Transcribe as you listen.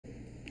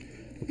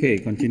Okay,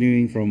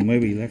 continuing from where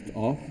we left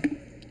off,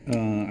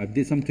 I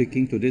did some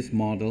tweaking to this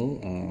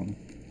model,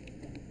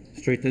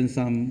 straightened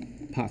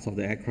some parts of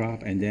the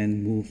aircraft and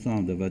then moved some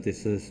of the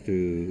vertices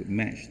to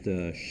match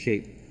the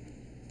shape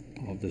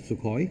of the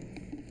Sukhoi.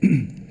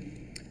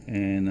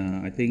 And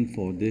I think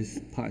for this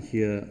part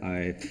here,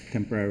 I've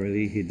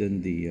temporarily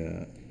hidden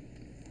the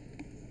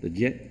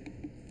jet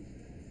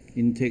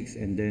intakes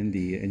and then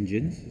the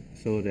engines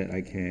so that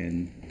I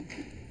can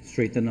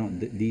straighten out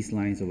these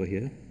lines over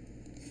here.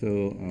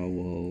 So I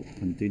will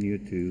continue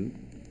to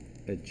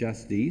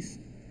adjust these,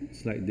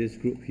 select this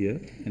group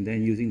here, and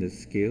then using the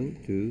scale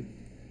to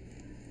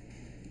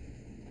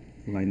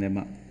line them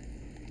up,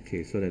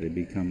 okay, so that they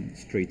become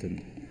straightened.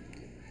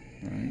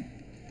 All right.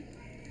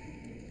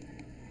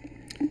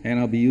 And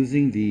I'll be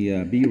using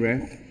the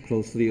BREF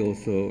closely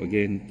also,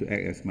 again, to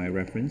act as my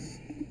reference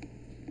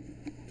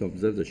to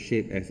observe the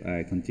shape as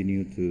I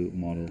continue to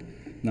model.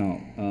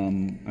 Now,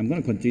 I'm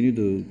going to continue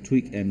to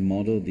tweak and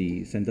model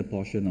the center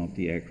portion of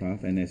the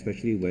aircraft, and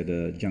especially where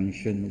the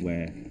junction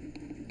where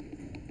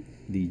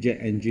the jet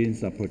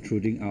engines are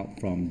protruding out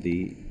from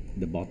the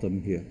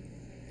bottom here,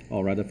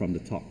 or rather from the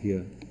top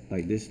here.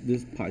 Like this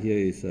part here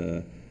is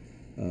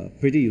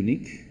pretty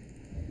unique.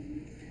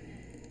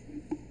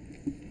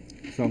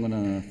 So I'm going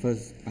to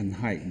first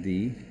unhide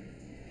the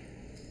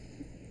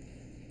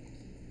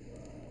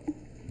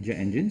jet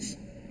engines.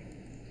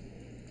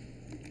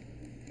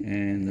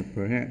 And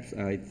perhaps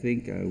I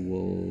think I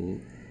will,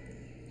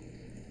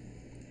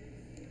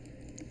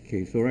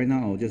 okay, so right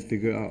now I'll just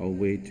figure out a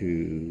way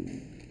to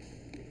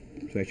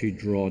actually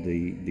draw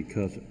the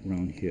curves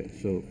around here.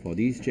 So for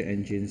these jet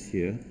engines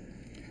here,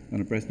 I'm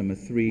going to press number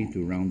 3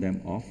 to round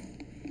them off.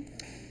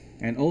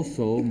 And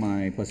also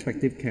my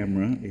perspective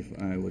camera,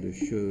 if I were to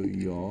show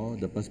you all,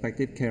 the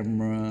perspective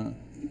camera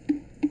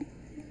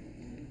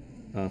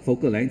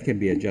focal length can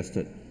be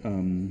adjusted.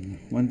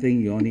 One thing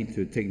you all need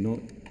to take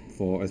note,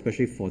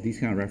 especially for these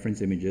kind of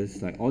reference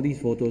images, like all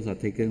these photos are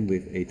taken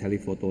with a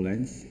telephoto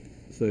lens.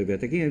 So if you're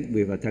taking it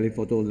with a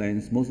telephoto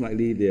lens, most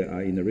likely they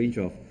are in the range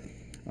of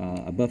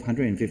above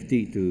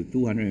 150 to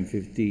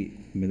 250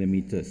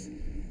 millimeters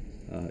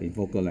in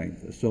focal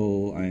length.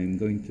 So I'm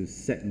going to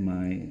set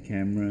my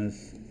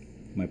cameras,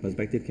 my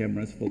perspective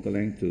camera's focal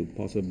length to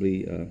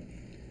possibly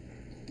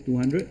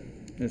 200.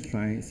 Let's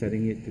try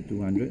setting it to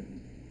 200.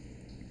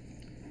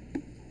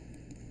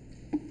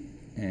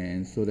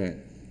 And so that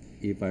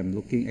if I'm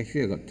looking,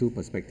 actually I got two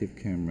perspective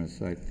cameras,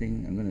 so I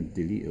think I'm going to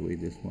delete away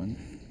this one.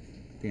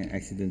 I think I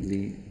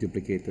accidentally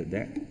duplicated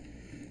that.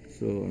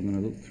 So I'm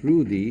going to look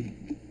through the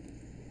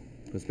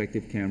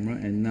perspective camera,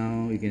 and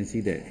now you can see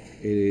that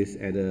it is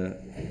at a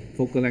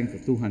focal length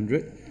of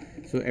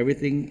 200. So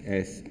everything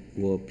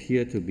will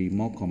appear to be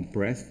more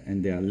compressed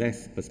and there are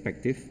less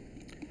perspective.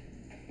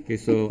 Okay,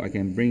 so I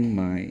can bring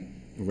my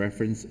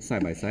reference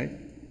side by side.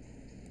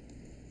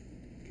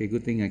 Okay,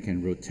 good thing I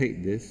can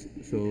rotate this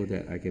so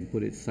that I can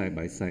put it side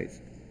by side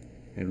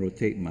and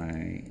rotate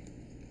my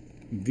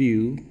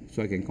view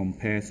so I can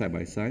compare side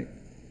by side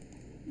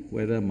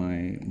whether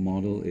my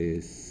model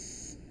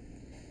is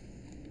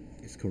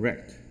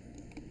correct.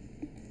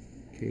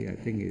 Okay, I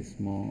think it's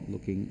more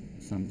looking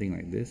something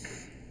like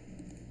this.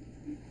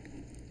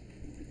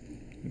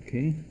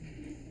 Okay,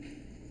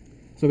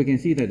 so we can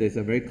see that there's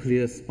a very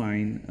clear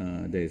spine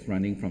that is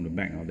running from the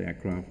back of the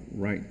aircraft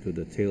right to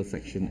the tail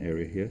section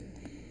area here.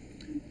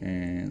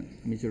 And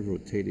let me just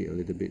rotate it a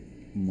little bit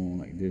more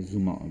like this,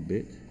 zoom out a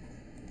bit,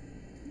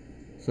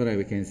 so that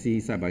we can see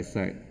side by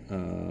side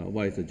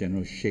what is the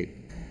general shape.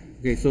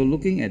 Okay, so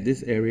looking at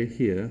this area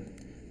here,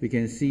 we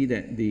can see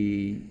that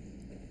the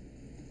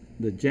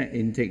jet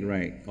intake,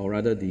 right, or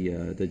rather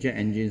the jet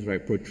engines,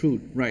 right,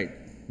 protrude right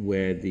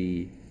where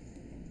the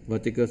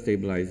vertical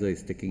stabilizer is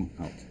sticking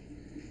out.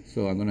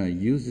 So I'm going to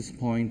use this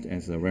point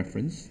as a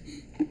reference,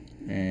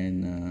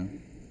 and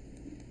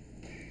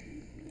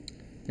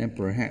then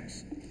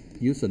perhaps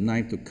use a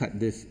knife to cut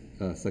this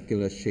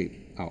circular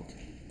shape out.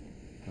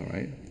 All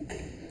right.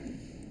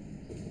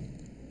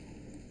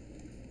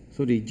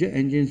 So the jet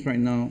engines right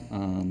now,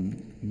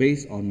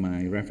 based on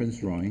my reference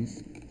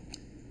drawings,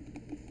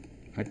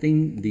 I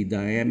think the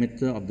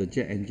diameter of the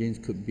jet engines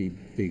could be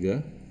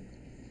bigger.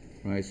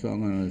 Right. So I'm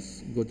going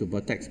to go to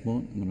vertex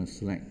mode. I'm going to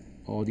select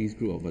all these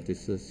group of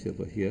vertices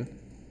over here.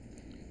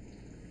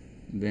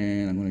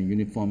 Then I'm going to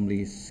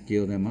uniformly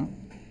scale them up.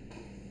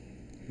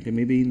 Okay,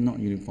 maybe not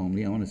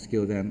uniformly. I want to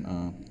scale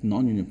them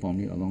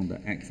non-uniformly along the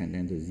X and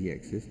then the Z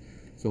axis.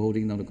 So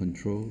holding down the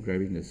control,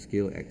 grabbing the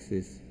scale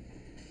axis,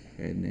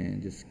 and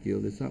then just scale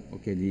this up.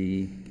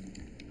 Okay,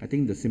 I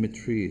think the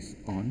symmetry is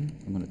on.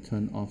 I'm going to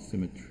turn off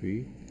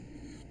symmetry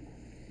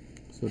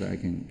so that I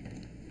can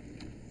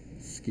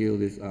scale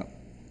this up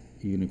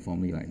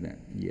uniformly like that.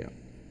 Yeah.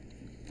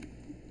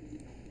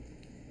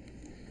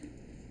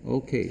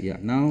 Okay, yeah,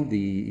 now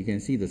you can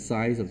see the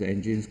size of the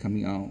engines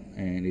coming out,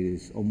 and it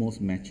is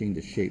almost matching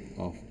the shape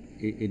of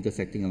it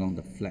intersecting along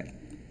the flat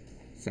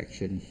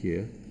section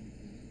here.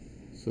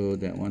 So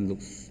that one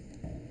looks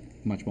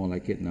much more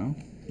like it now.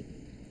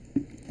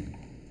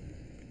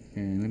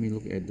 And let me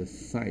look at the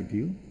side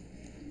view.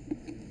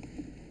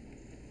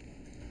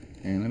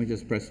 And let me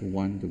just press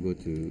 1 to go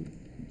to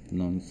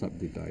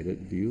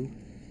non-subdivided view.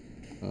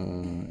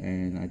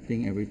 And I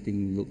think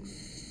everything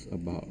looks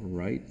about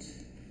right.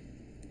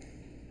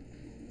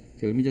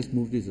 Okay, let me just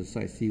move this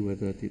aside, see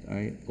whether did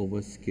I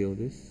overscale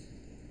this.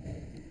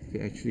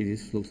 Okay, actually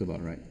this looks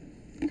about right.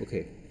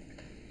 Okay.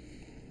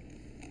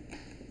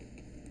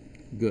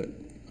 Good.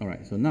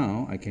 Alright, so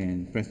now I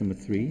can press number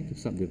 3 to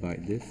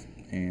subdivide this,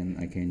 and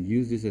I can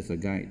use this as a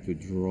guide to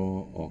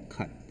draw or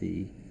cut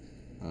the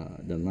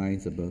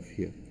lines above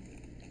here.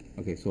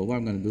 Okay, so what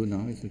I'm going to do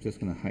now is I'm just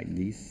going to hide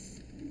these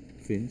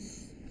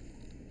fins.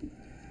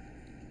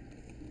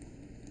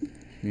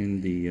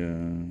 Then the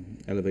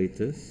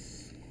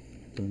elevators,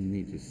 don't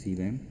need to see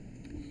them.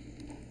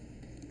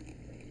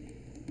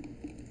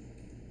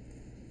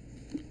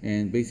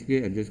 And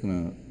basically I'm just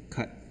going to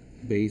cut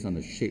based on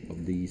the shape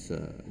of these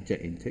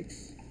jet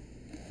intakes,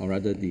 or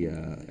rather the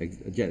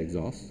jet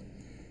exhaust.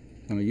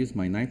 I'm going to use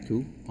my knife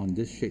tool on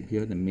this shape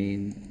here, the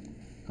main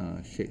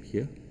shape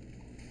here.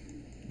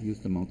 Use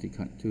the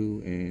multi-cut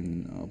tool,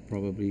 and I'll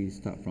probably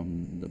start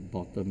from the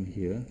bottom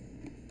here.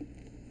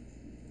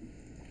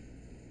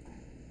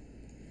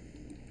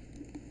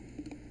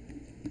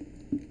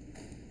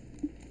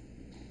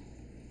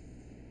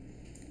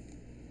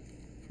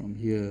 From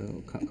here,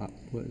 I'll cut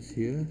upwards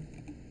here.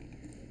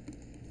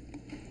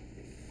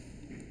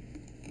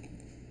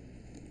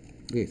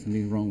 Okay,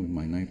 something wrong with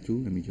my knife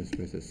tool. Let me just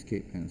press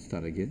escape and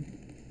start again.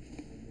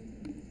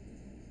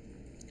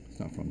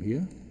 Start from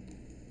here,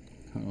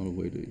 cut all the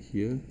way to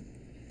here,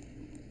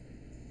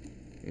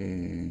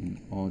 and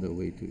all the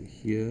way to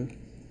here.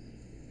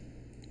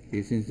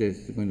 Okay, since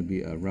there's going to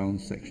be a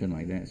round section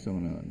like that, so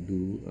I'm going to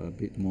do a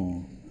bit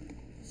more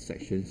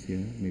sections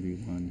here. Maybe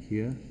one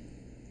here,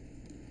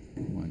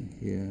 one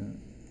here,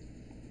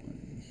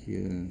 one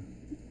here, and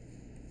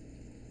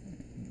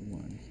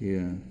one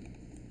here,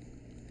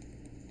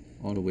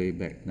 all the way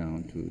back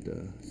down to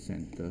the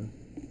center.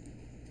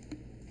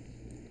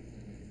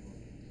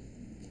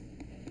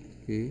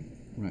 Okay,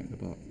 right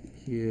about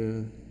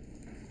here.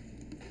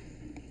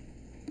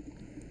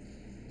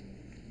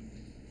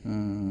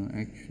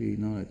 Actually,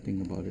 now that I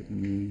think about it, let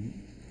me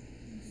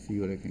see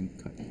what I can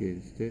cut here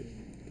instead.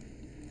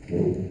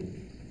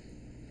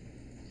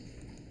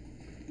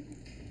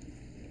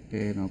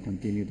 And I'll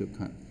continue to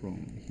cut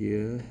from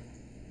here,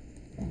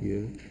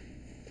 here.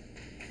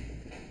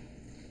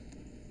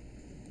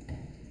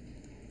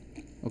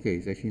 Okay,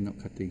 it's actually not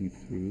cutting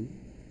through.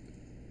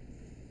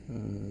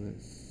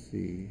 Let's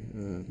see.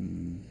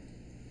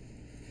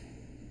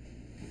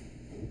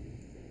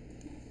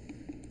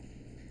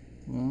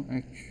 Well,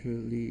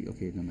 actually,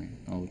 okay, never mind.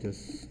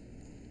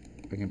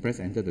 I can press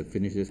enter to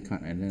finish this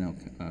cut, and then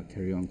I'll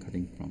carry on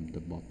cutting from the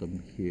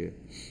bottom here.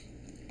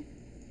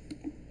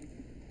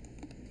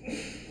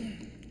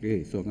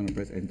 Okay, so I'm going to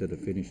press enter to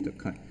finish the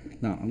cut.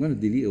 Now, I'm going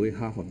to delete away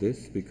half of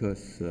this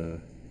because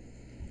I'm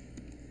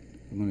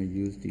going to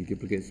use the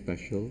duplicate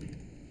special,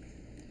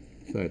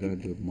 so I don't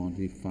have to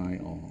modify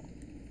or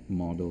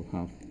model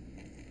half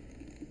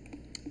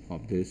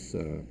of this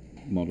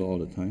model all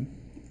the time.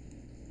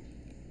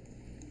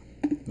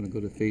 I'm going to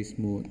go to face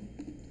mode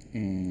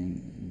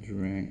and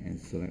drag and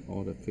select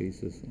all the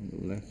faces on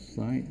the left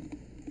side,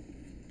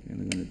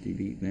 and I'm going to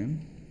delete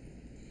them.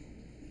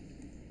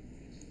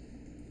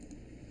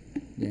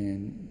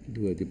 Then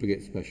do a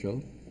duplicate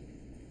special,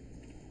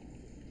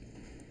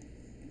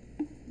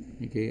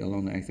 okay,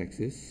 along the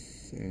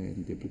x-axis,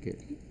 and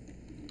duplicate.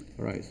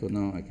 Alright, so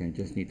now I can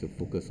just need to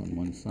focus on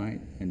one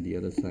side, and the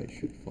other side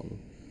should follow.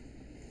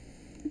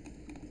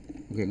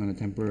 Okay, I'm going to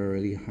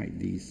temporarily hide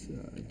these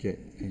jet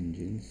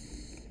engines.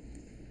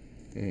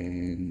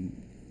 And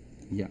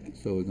yeah,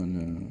 so we're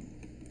going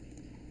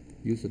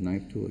to use the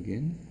knife tool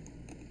again.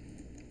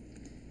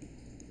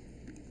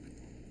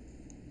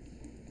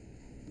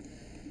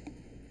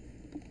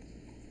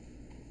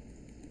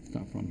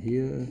 Start from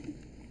here,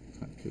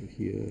 cut to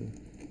here.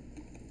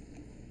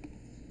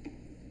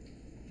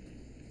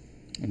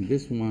 And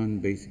this one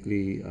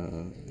basically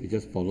it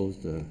just follows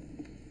the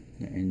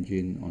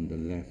engine on the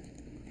left.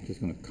 I'm just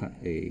going to cut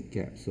a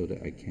gap so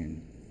that I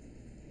can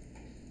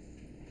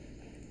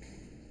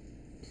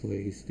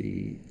place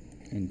the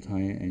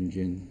entire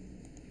engine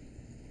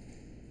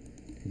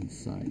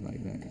inside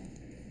like that.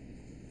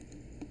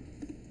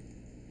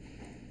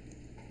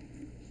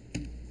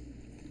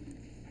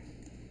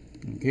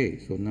 Okay,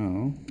 so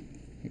now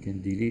I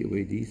can delete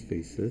away these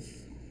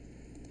faces.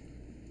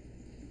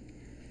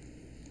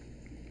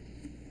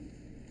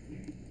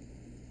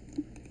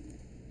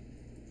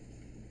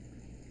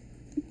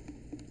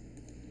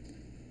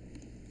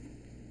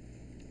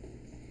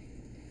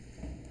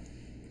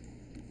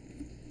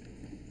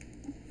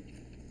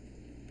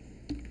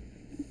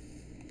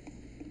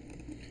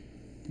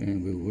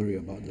 And we'll worry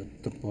about the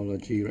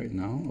topology right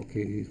now.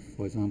 Okay,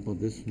 for example,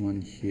 this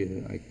one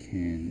here, I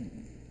can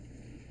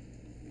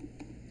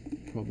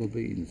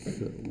probably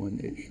insert one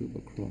edge loop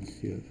across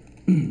here.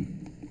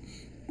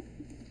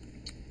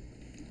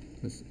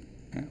 Let's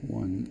add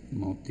one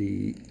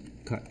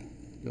multi-cut.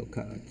 They'll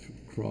cut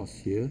across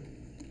here.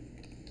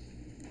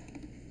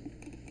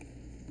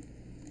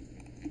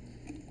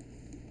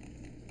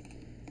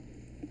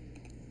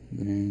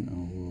 then I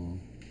will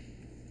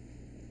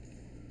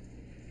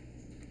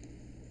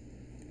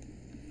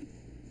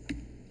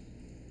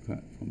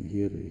cut from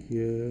here to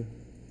here,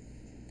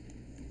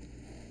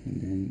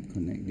 and then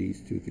connect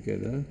these two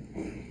together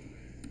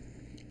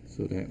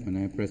so that when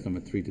I press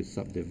number 3 to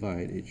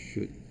subdivide, it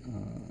should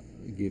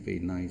give a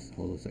nice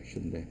hollow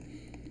section there.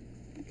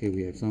 Okay,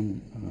 we have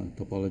some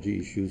topology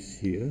issues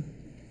here,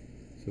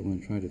 so I'm going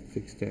to try to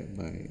fix that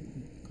by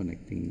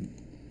connecting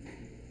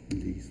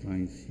these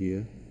lines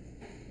here,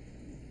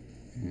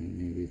 and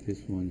maybe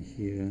this one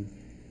here.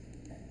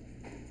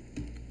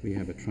 We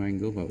have a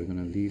triangle, but we're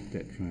going to leave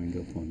that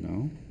triangle for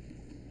now.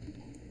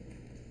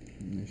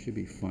 And that should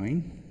be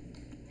fine.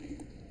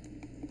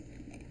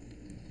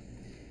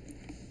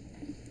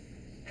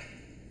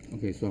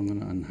 Okay, so I'm going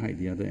to unhide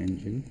the other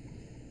engine.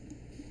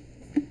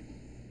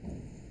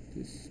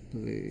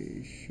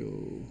 Display,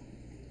 show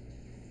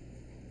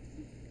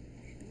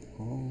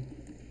all.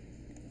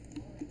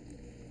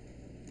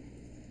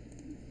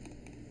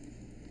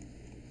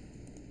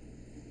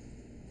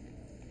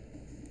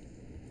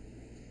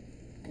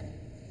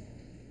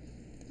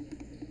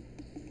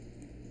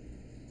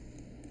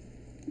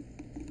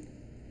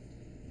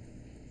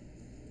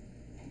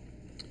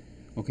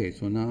 Okay,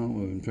 so now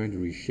I'm trying to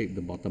reshape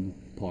the bottom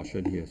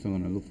portion here, so I'm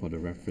going to look for the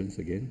reference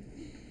again.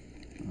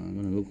 I'm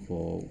going to look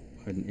for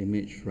an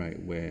image right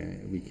where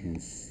we can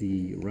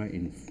see right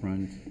in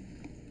front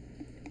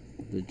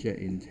of the jet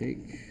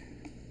intake,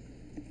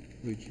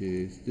 which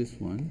is this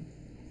one.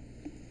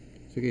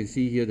 So you can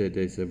see here that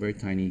there's a very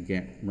tiny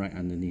gap right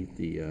underneath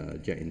the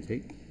jet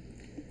intake,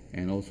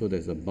 and also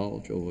there's a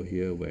bulge over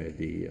here where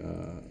the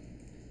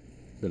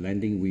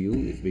landing wheel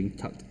is being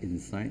tucked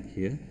inside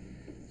here.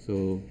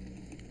 So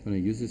I'm going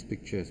to use this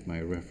picture as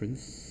my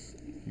reference,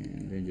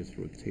 and then just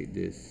rotate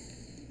this.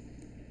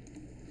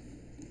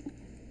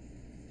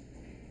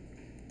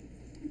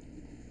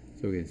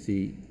 So we can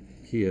see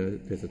here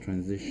there's a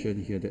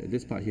transition here.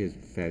 This part here is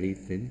fairly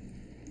thin.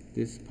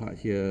 This part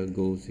here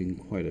goes in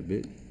quite a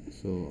bit,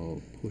 so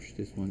I'll push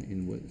this one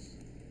inwards.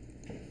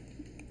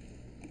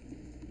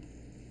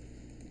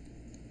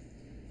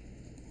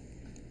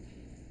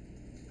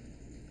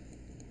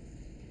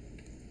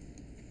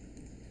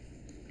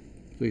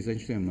 So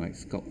essentially I'm like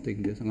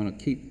sculpting this. I'm going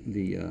to keep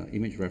the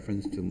image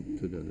reference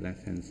to the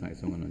left hand side,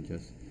 so I'm going to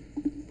just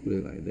put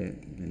it like that,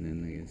 and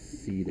then I can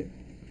see that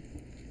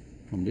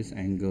from this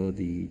angle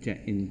the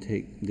jet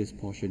intake, this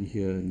portion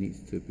here, needs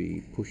to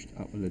be pushed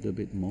up a little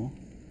bit more.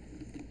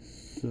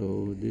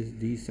 So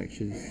these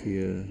sections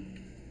here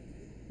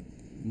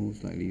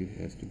most likely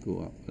has to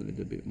go up a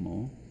little bit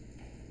more.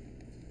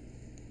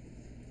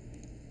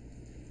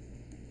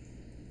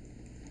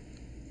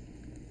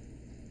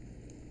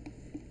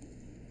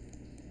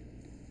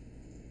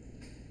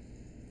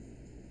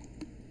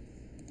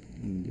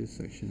 In this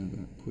section I'm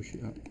going to push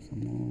it up some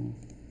more.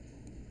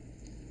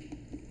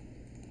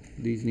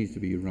 These needs to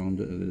be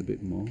rounded a little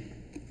bit more,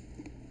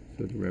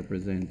 so to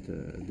represent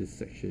this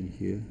section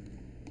here.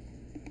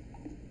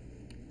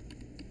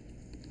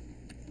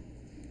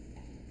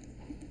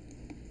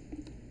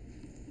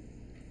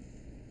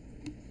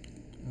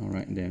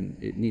 Alright, then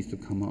it needs to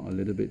come out a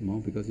little bit more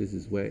because this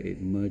is where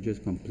it merges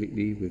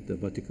completely with the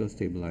vertical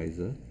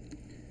stabilizer.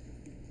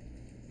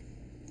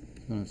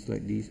 I'm going to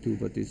select these two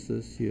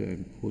vertices here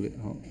and pull it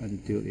out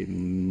until it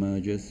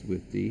merges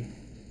with the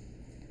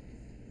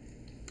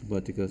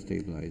vertical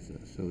stabilizer.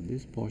 So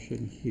this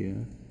portion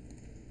here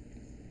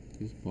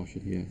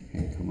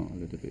can come out a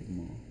little bit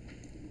more.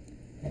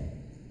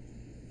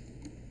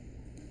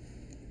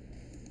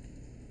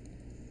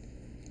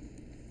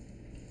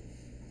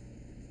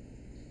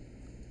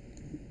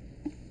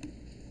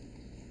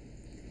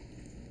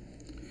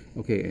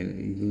 Okay,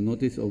 and you'll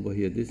notice over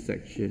here, this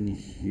section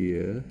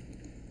here,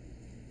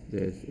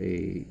 there's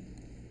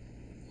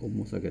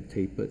almost like a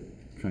tapered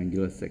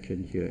triangular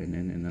section here, and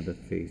then another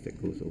face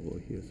that goes over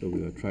here. So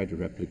we will try to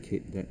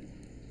replicate that.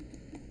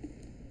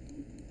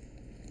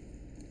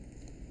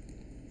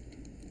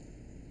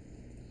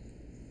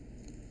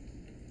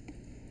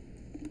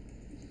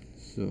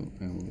 So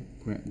I will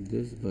grab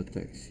this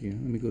vertex here.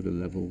 Let me go to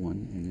level 1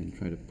 and then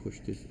try to push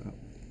this up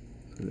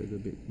a little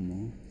bit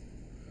more.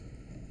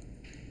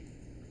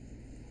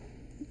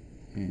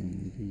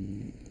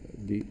 And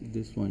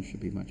this one should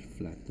be much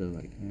flatter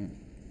like that.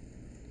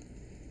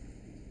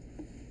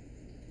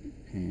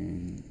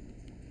 And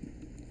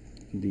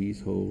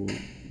these whole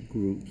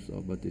groups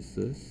of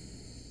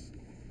vertices,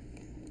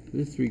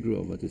 these 3 group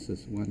of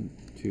vertices, 1,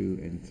 2,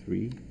 and 3,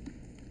 you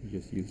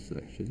just use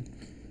selection,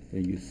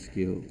 then use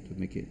scale to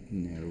make it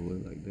narrower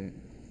like that.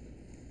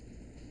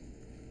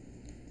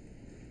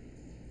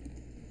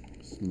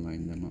 Just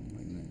line them up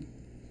like that.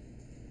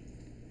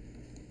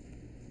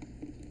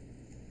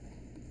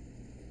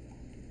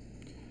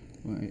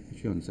 Well,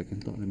 actually on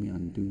second thought, let me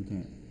undo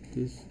that.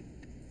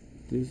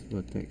 This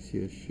vertex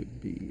here should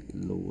be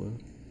lower.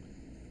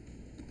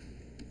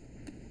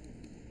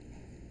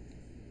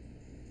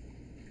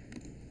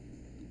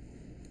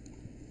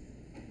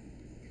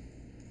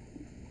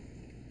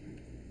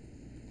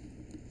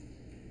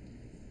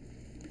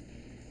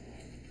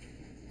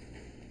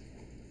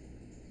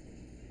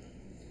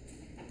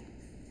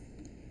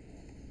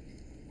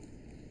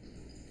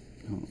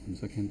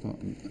 second thought,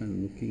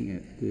 I'm looking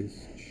at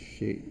this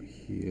shape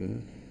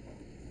here.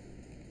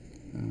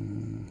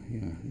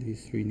 Yeah,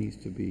 these three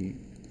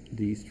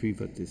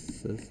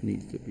vertices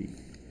needs to be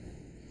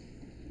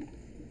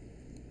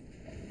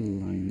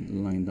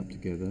lined up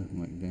together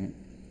like that.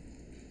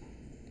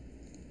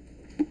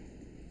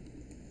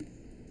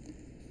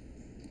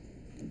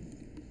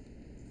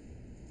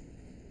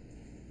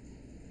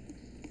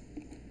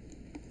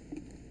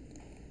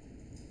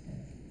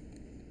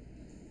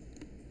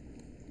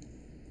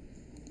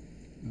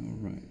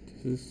 Alright,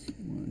 this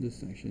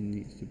section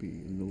needs to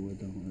be lower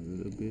down a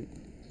little bit.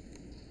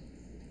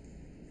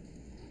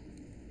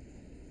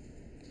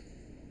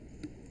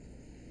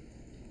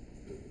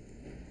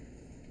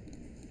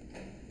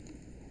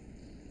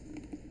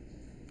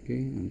 Okay,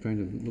 I'm trying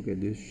to look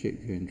at this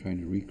shape here and trying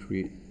to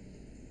recreate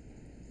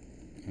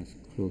as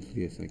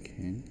closely as I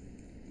can.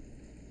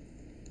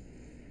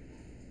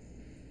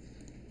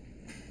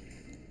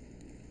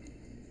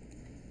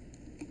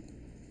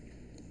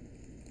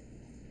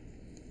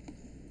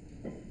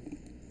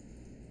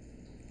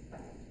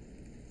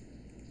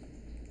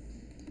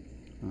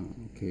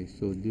 Okay,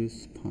 so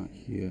this part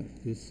here,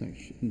 this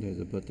section, there's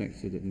a vertex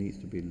here that needs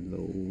to be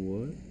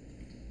lowered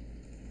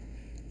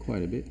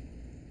quite a bit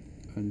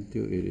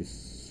until it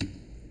is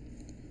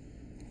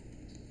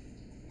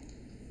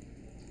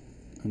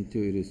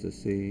the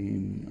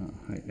same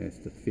height as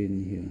the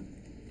fin here.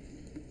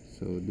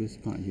 So this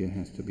part here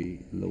has to be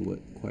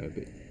lowered quite a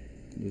bit.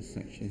 This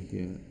section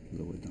here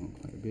lowered down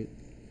quite a bit.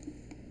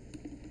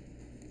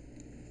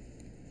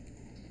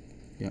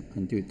 Yep,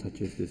 until it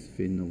touches this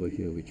fin over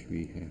here, which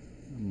we have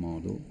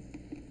modeled.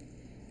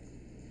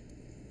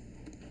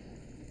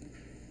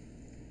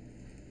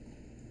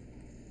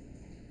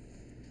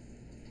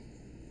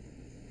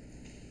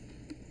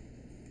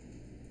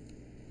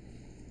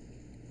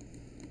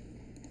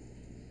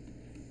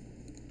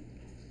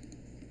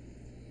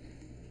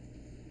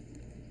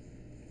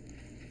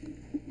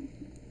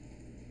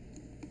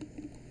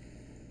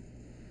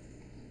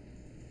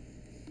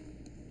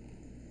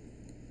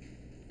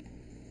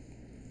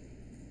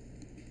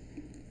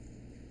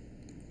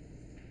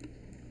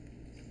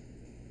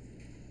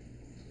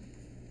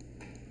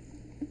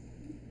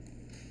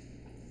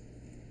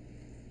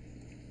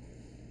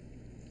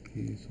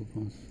 Okay, so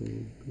far so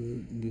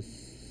good. This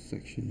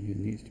section here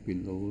needs to be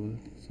lower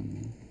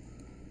somehow.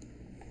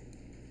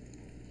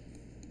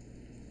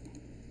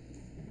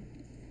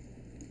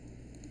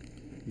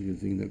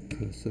 Using the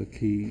cursor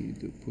key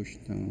to push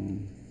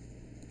down,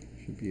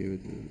 should be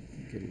able to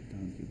get it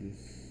down to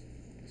this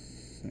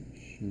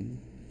section.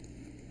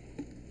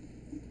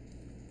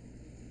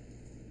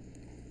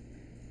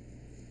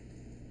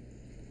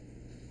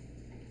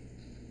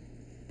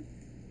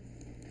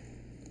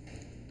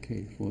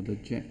 Okay, for the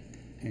jet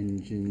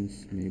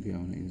engines, maybe I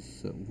want to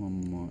insert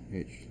one more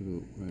edge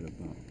loop right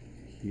about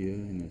here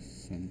in the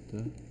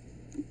center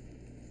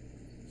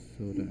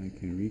so that I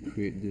can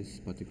recreate this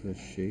particular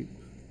shape.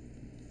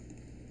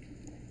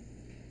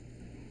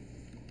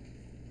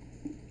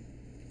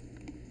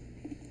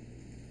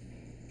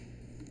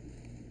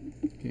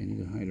 Okay, I need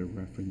to hide the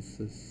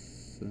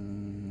references.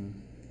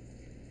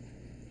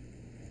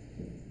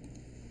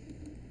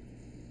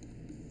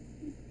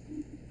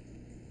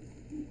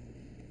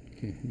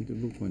 Okay, I need to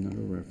look for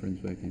another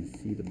reference where I can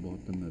see the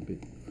bottom a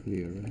bit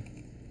clearer.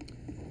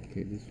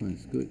 Okay, this one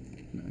is good.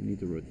 Now I need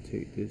to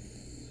rotate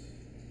this.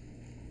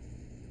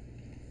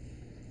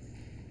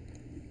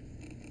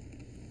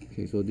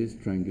 Okay, so this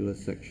triangular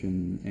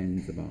section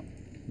ends about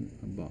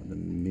the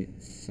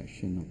mid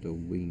section of the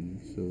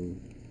wing. So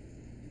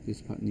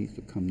this part needs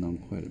to come down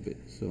quite a bit.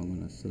 So I'm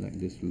going to select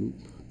this loop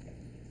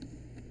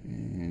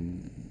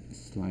and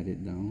slide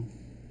it down.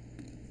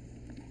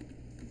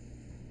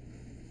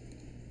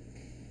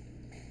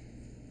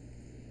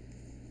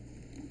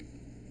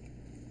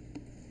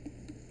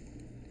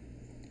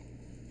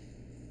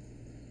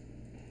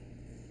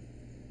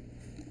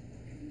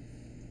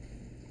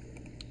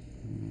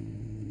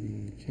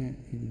 Jet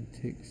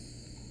intakes.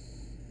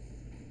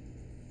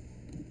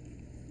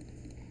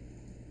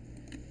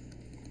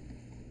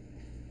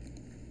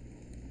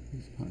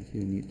 This part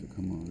here needs to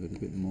come out a little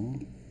bit more.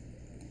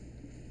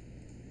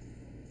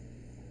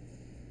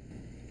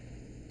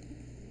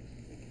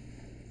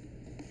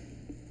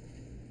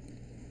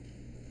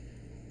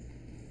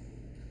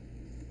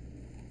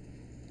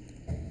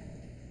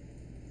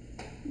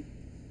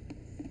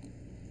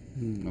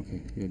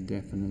 Okay, it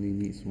definitely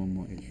needs one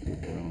more edge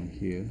loop around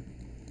here.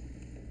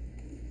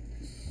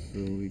 So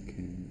we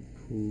can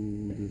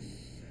pull this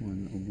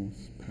one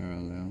almost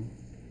parallel.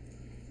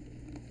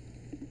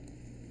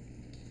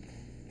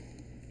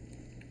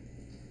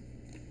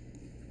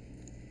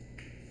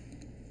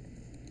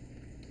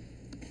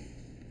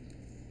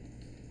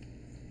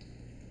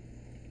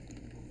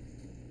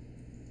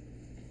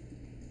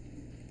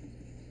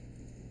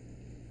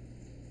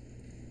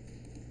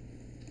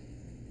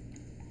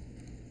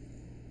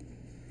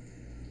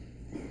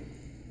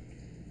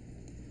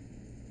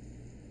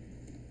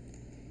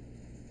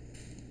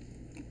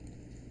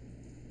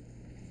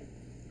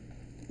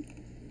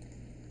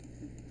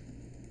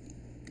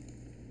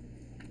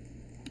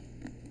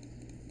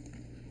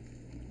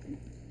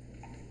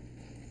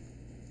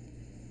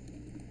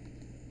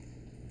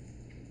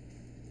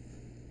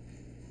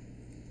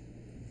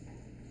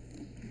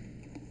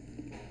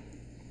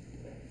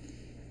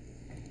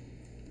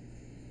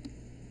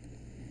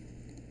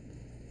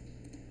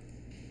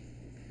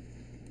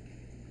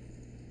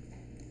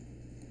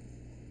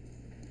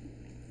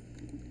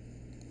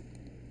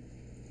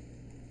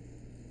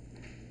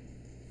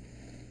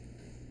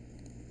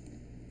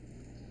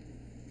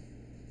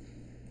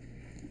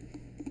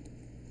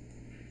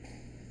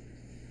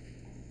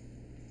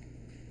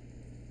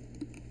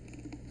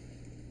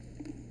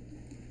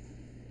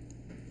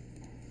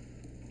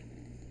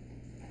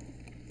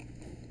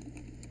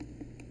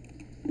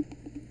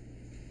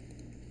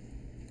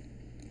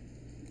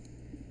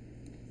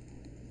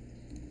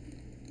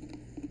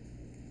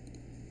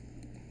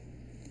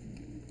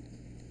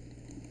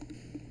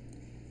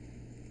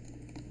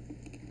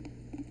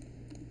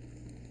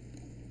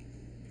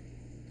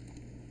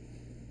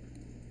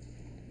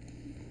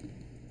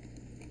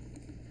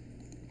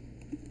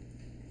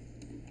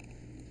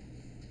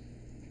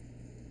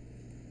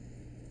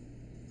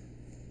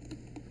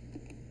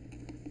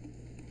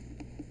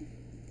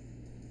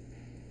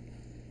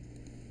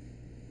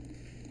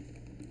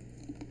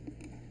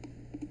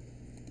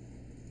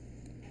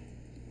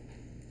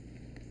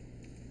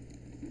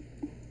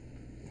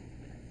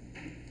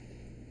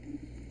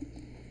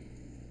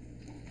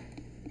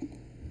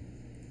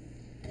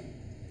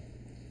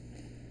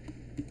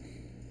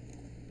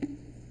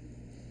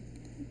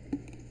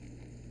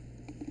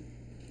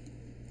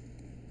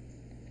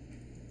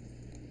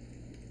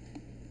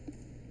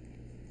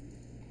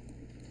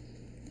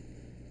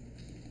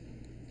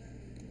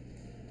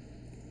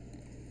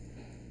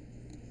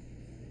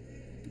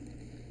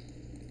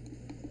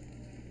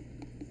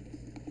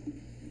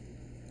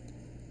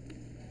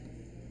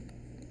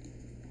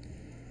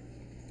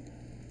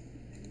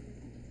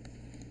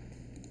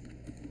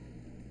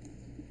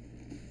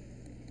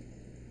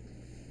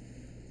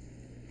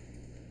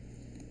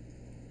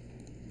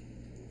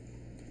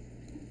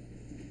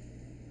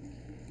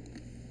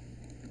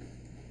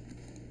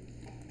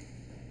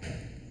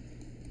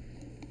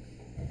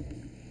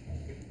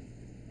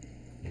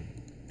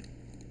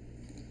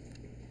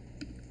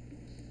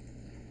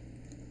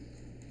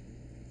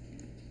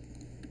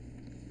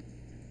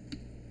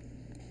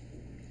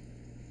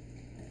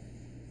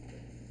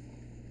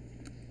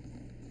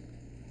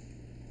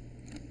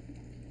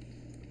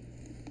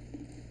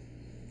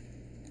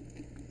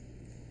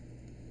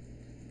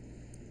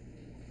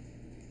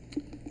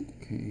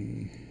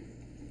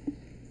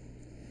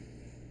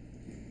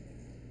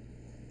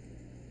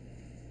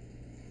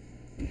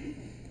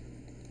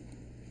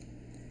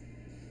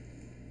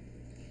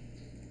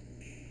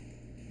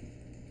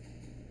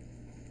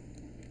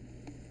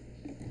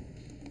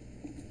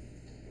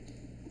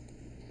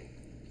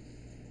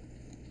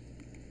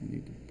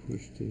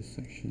 push this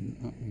section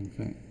up. In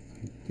fact,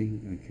 I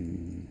think I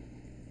can.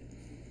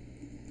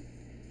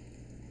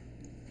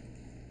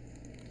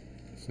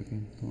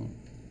 Second thought,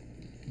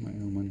 might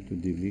I want to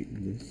delete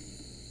this.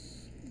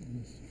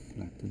 Let's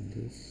flatten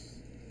this.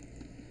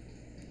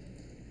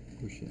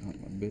 Push it up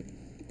a bit.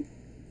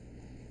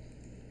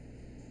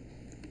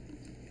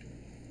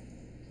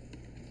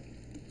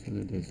 So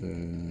that there's a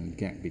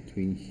gap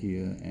between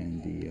here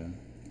and the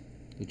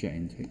jet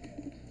intake.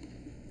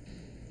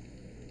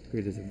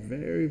 Okay, there's a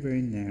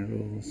very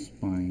narrow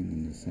spine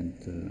in the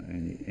center,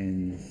 and it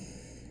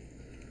ends,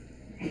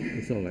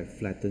 it sort of like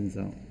flattens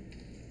out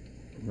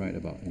right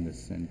about in the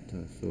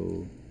center.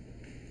 So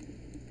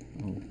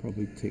I'll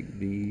probably take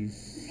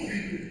these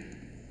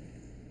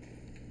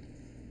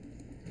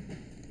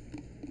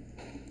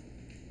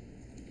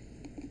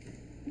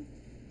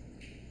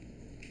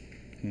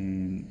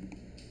and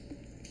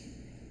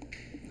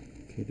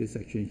okay, this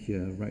section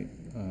here right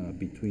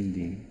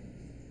between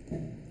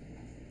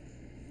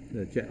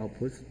the jet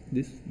outputs,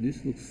 this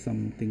looks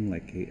something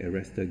like a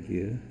arrestor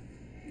gear.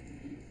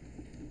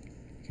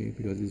 Okay,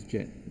 because this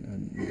jet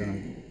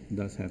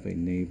does have a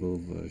naval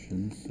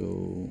version,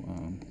 so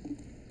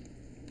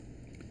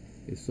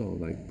it sort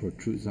of like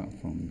protrudes out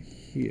from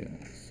here.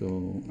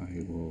 So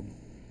I will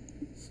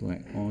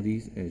select all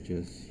these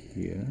edges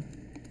here,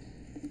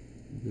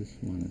 this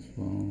one as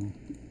well,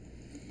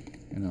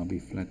 and I'll be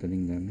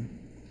flattening them,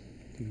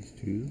 these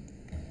two,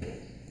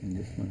 and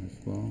this one as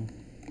well.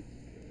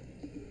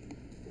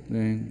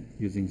 Then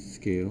using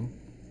scale,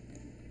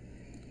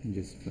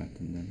 just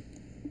flatten them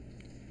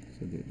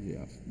so that they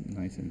are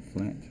nice and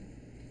flat.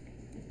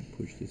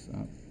 Push this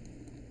up.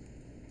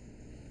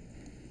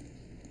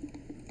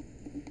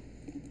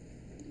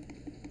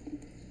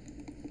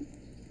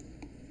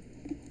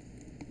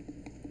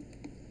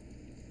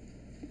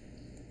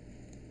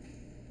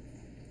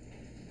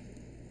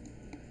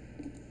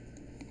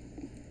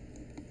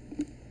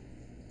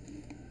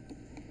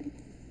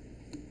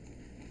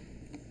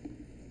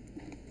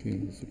 Okay,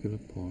 the circular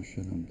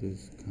portion of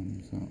this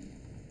comes up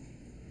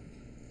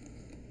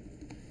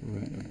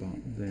right about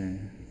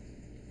there.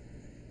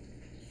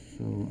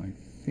 So I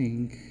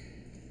think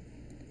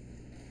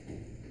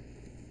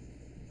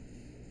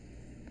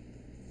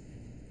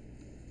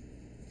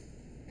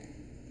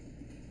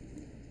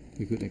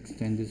we could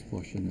extend this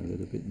portion a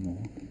little bit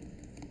more.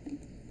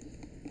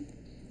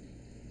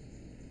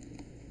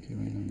 Okay,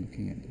 right now I'm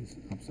looking at this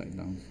upside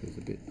down, so it's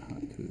a bit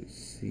hard to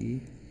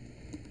see.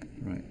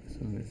 Right, so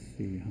let's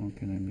see, how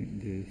can I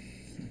make this?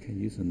 I can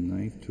use a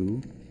knife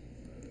tool.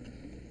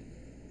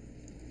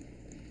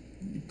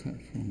 Cut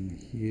from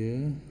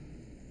here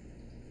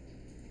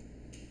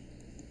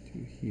to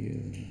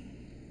here.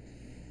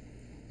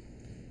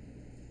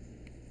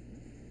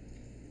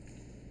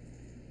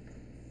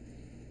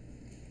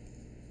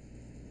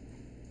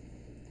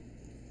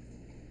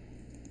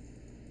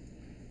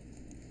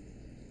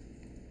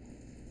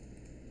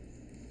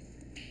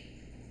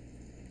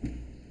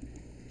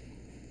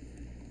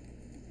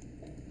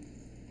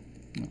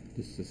 No,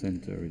 this is the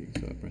center already,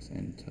 so I press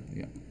enter,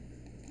 yeah.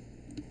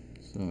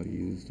 So I'll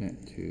use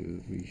that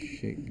to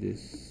reshape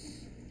this.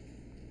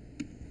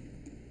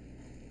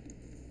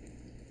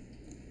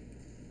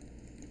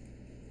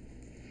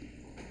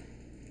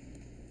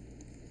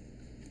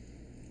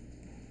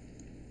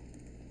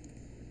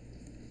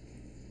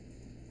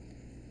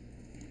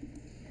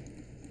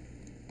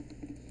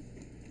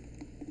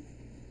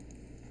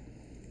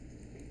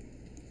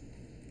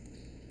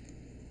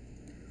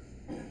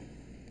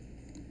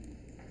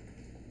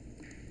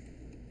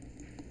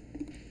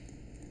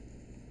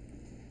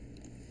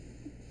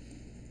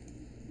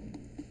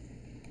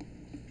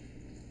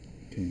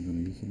 Okay, I'm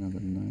going to use another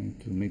knife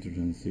to make the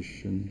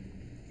transition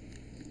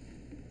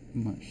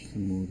much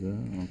smoother.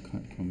 I'll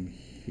cut from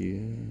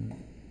here.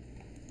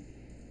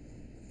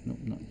 Nope,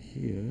 not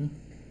here.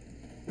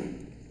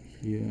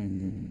 Here,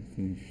 and then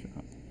finish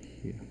up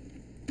here.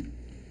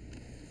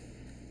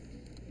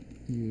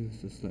 Use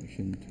the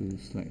selection to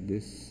select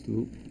this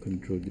loop,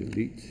 Control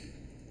Delete.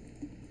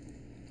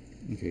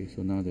 Okay,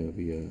 so now there will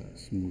be a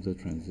smoother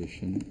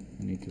transition.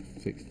 I need to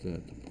fix the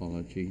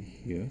topology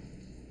here.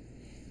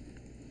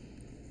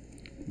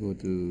 Go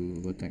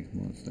to vertex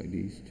mode, select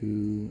these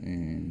two,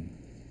 and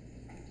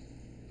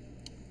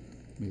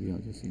maybe I'll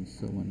just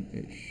insert one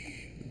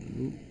edge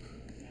loop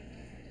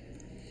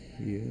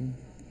here,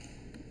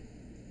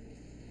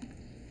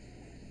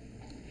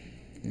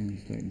 and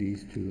select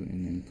these two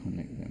and then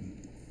connect them.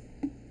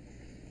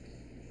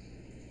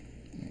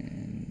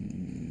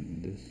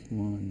 And this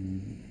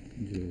one,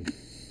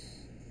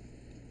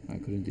 I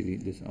couldn't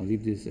delete this. I'll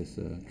leave this as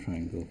a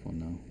triangle for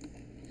now.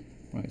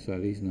 Right, so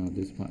at least now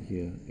this part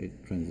here,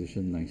 it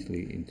transitioned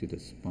nicely into the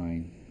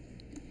spine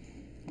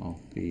of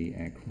the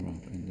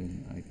aircraft, and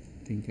then I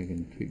think I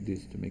can tweak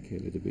this to make it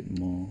a little bit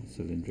more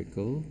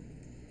cylindrical.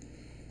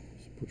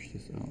 Just push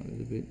this out a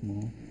little bit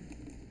more.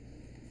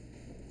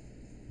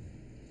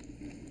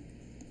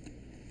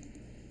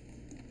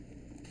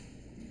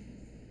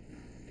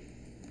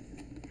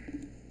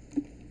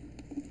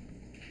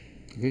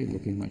 Okay,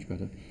 looking much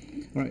better.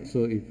 All right,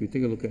 so if you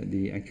take a look at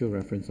the actual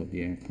reference of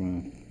the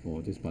aircraft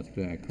for this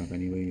particular aircraft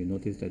anyway, you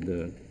notice that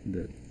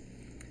the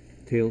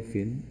tail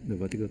fin, the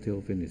vertical tail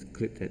fin is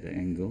clipped at the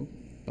angle,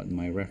 but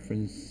my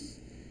reference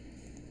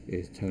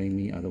is telling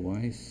me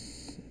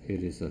otherwise.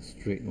 It is a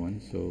straight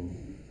one, so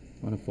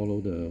I want to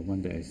follow the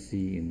one that I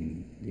see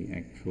in the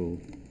actual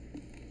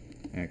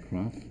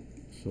aircraft.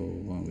 So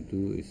what I'll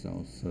do is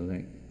I'll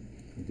select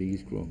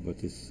these group of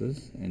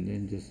vertices and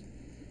then just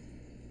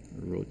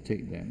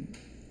rotate them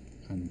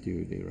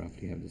until they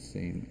roughly have the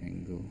same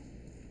angle.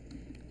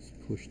 Let's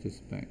push this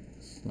back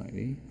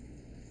slightly.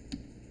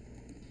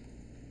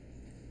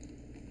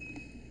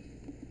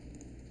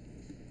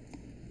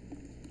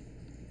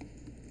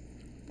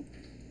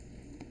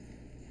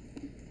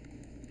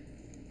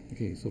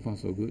 Okay, so far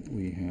so good.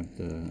 We have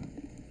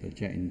the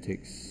jet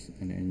intakes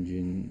and the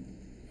engine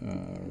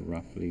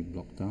roughly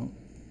blocked out,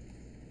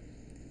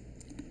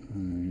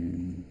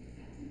 and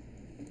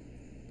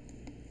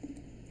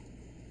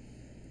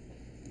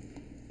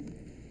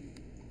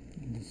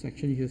the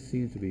section here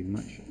seems to be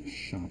much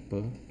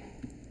sharper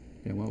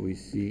than what we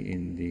see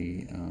in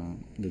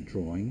the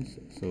drawings.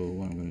 So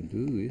what I'm going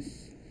to do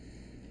is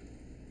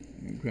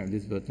grab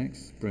this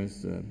vertex,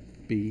 press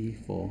B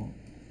for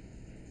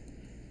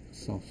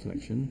soft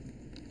selection,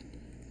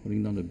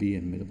 holding down the B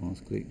and middle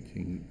mouse click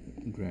to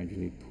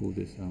gradually pull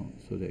this out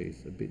so that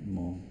it's a bit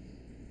more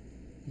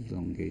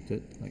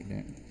elongated like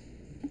that.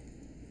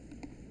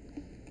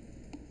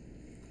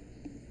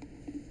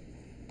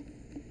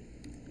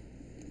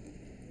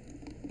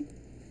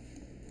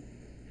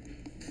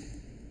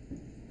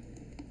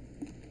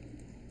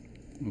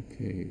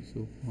 Okay,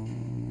 so far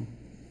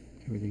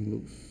everything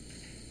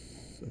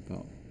looks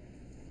about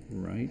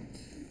right.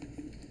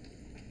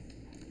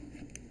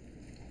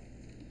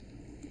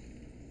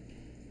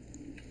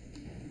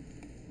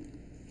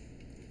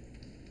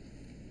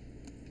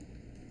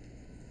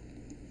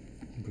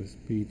 Press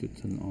B to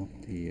turn off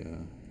the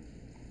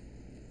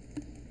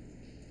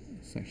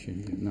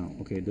section here. Now,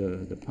 okay,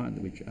 the part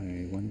which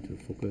I want to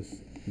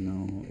focus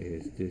now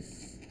is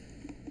this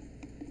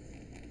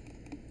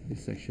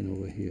section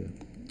over here,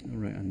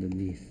 right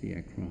underneath the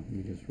aircraft. Let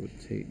me just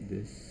rotate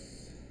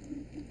this.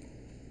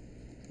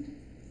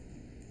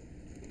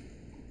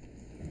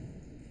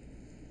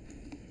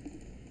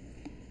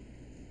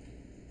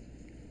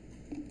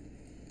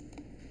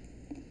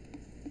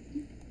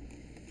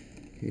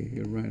 Okay,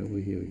 here, right over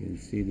here, you can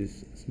see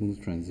this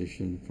smooth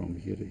transition from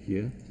here to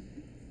here.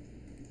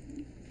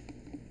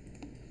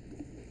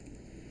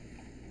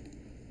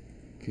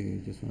 Okay,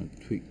 just want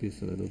to tweak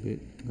this a little bit.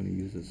 I'm going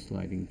to use a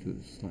sliding to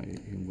slide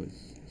it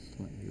inwards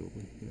slightly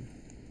over here.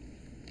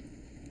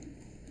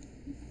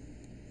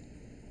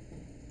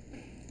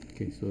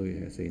 Okay, so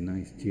it has a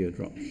nice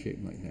teardrop shape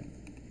like that.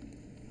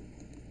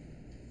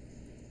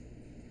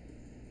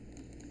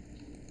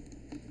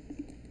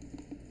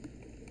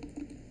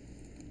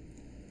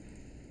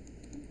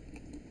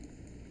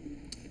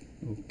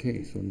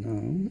 Okay, so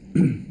now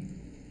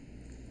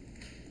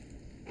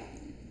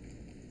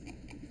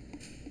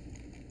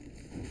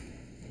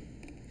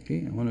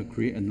okay, I want to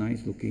create a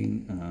nice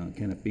looking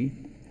canopy.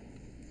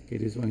 Okay,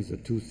 this one is a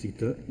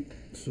two-seater.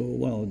 So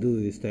what I'll do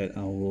is that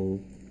I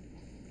will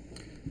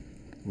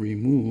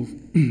remove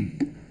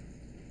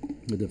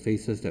the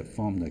faces that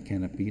form the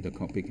canopy, the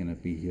cockpit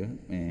canopy here,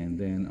 and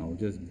then I'll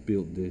just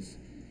build this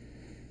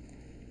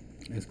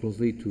as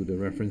closely to the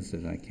reference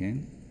as I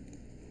can.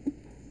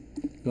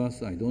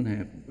 Because I don't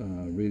have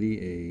really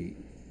a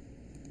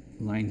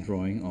line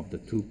drawing of the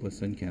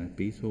two-person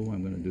canopy, so what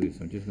I'm going to do is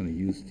I'm just going to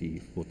use the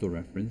photo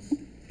reference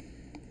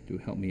to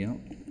help me out.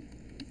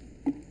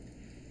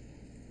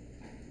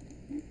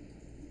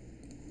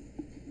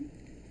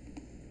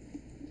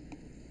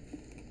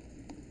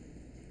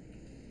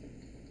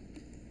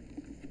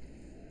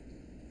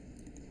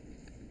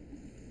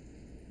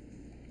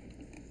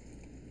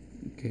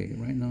 Okay,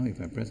 right now if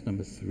I press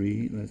number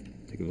 3, let's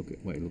take a look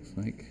at what it looks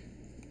like.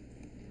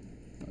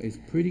 It's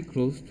pretty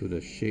close to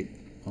the shape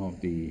of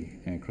the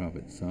aircraft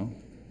itself.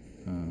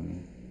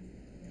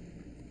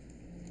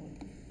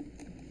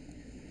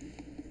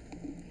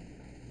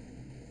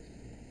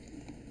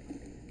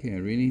 Okay, I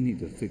really need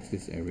to fix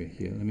this area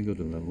here. Let me go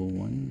to level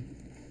 1.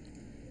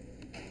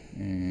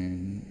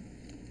 And,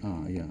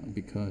 yeah,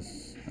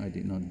 because I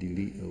did not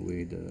delete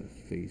away the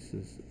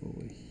faces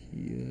over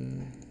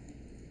here.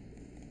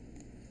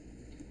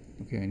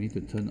 Okay, I need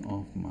to turn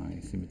off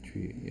my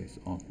symmetry. Yes,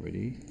 off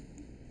already.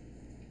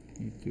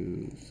 Need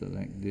to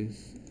select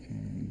this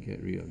and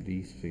get rid of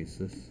these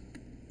faces.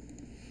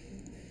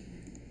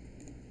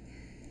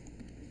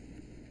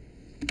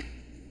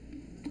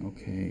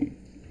 Okay,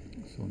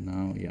 so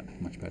now, yeah,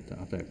 much better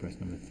after I press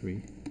number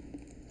 3.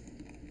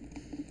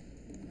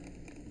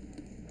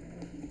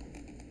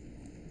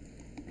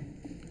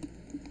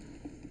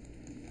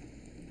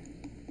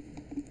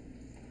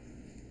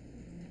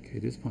 Okay,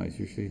 this part is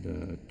usually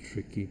the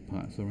tricky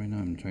part. So right now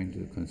I'm trying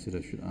to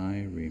consider, should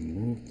I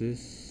remove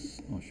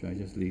this or should I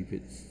just leave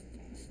it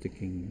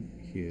sticking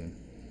here?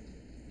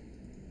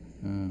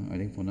 I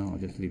think for now I'll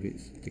just leave it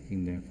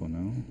sticking there for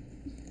now.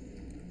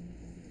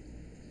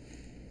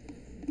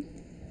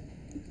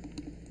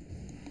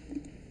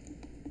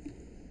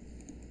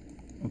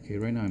 Okay,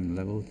 right now I'm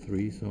level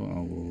 3, so I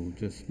will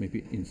just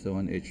maybe insert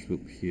one edge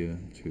loop here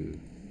to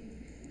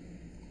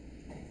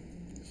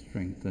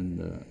strengthen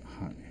the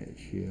hard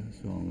edge here.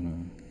 So I'm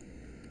gonna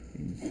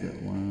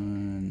insert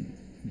one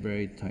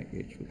very tight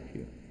edge loop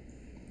here.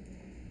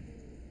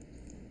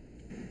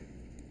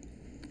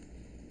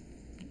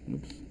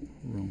 Oops,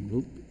 wrong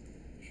loop.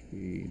 Should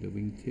be the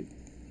wingtip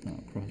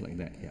across like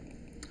that. Yeah.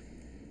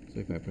 So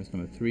if I press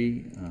number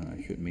 3,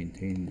 I should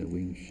maintain the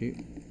wing shape.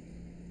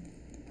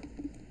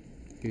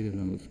 Okay, this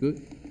one looks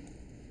good.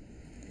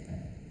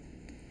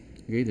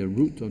 Okay, the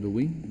root of the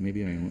wing,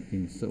 maybe I will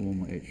insert one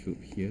more edge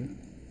loop here.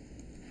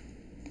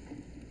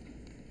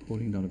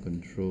 Holding down the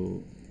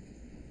control,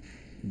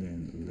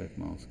 then left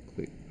mouse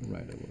click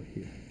right over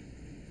here.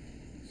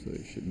 So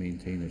it should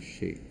maintain the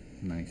shape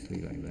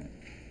nicely like that.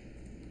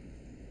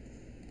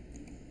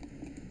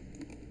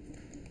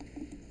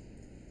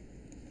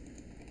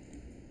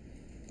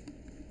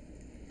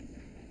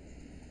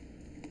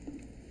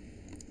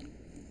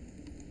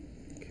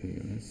 Okay,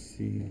 let's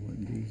see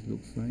what these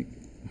looks like.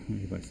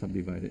 If I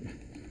subdivide it,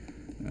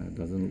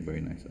 doesn't look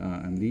very nice.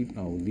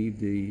 I'll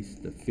leave these,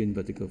 the fin,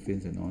 vertical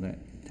fins and all that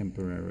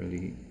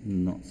temporarily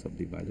not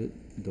subdivided,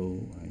 though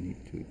I need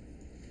to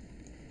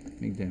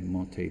make them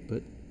more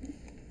tapered.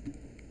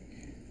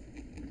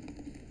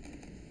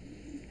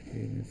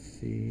 Okay, let's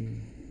see.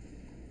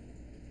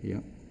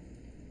 Yep.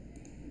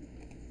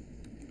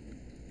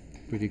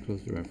 Pretty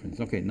close to reference.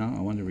 Okay, now I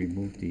want to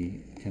remove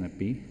the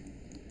canopy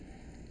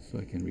so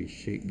I can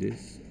reshape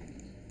this.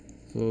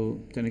 So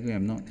technically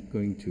I'm not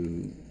going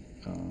to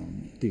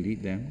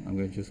delete them.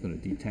 I'm just going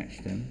to detach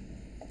them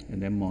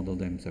and then model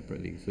them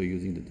separately. So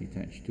using the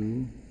detach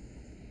tool,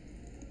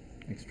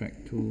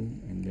 extract tool,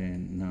 and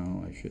then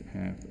now I should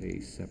have a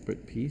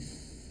separate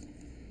piece.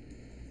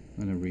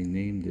 I'm going to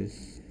rename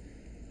this.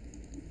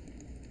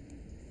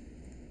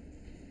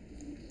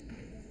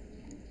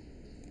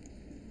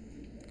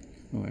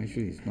 Oh,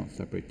 actually it's not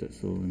separated,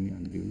 so let me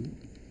undo.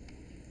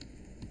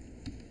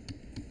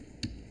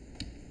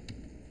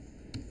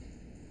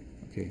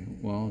 Okay,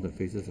 while the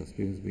faces are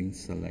still being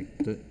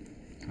selected,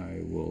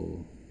 I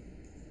will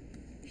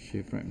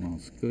shift right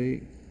mouse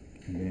click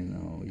and then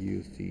I'll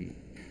use the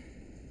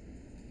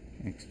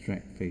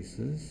extract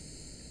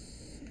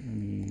faces. Let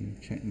me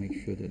check,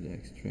 make sure that the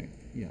extract,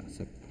 yeah,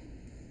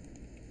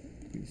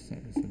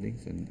 reset the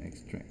settings and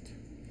extract.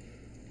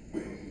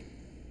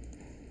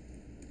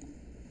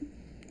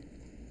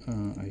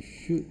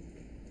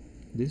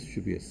 This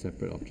should be a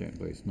separate object,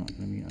 but it's not.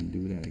 Let me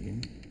undo that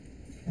again.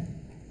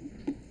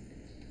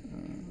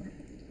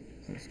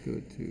 Let's go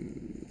to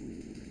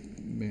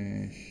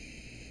mesh,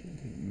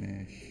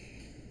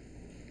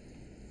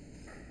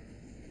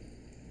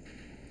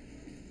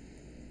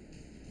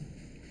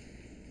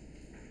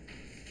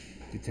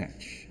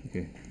 detach.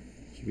 Okay,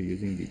 should be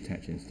using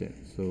detach instead.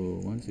 So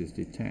once it's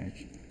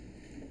detached,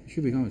 it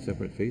should become a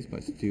separate face,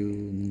 but still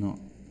not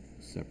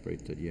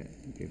separated yet.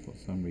 Okay, for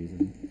some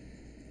reason.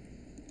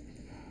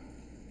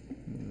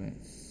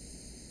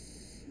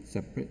 Let's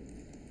separate.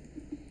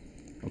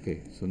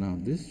 Okay, so now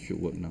this should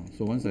work now.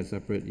 So once I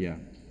separate, yeah,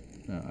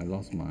 I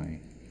lost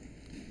my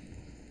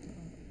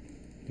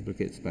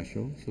duplicate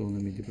special. So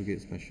let me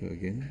duplicate special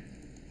again.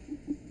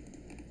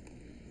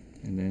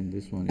 And then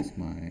this one is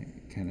my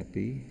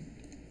canopy.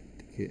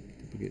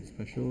 Duplicate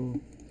special.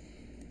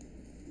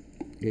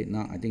 Okay,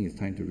 now I think it's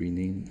time to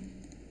rename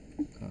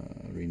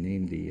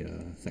the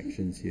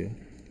sections here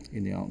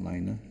in the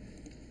outliner.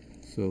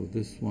 So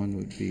this one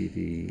would be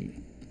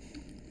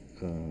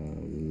the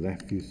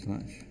left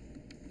fuselage.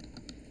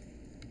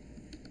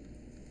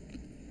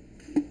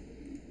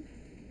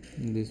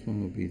 And this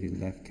one will be the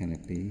left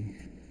canopy.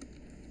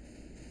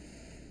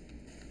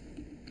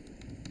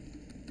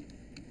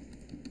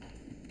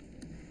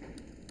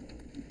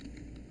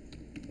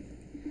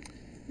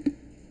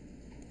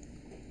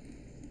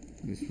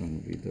 This one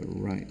will be the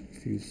right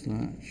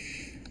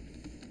fuselage.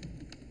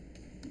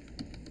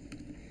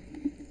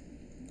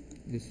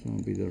 This one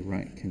will be the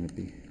right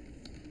canopy.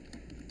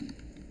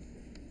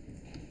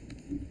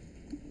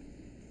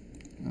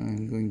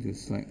 I'm going to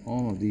select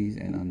all of these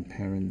and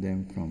unparent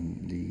them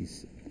from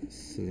these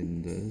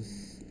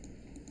cylinders.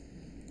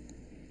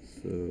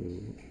 So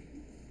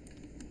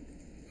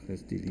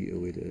let's delete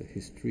away the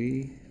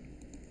history,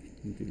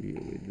 delete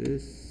away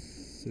this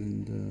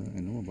cylinder.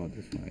 I know about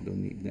this one, I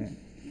don't need that.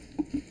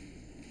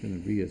 I'm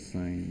going to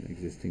reassign the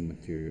existing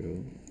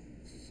material,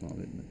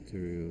 solid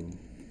material,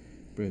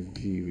 press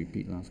G,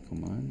 repeat last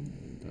command.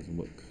 It doesn't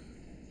work.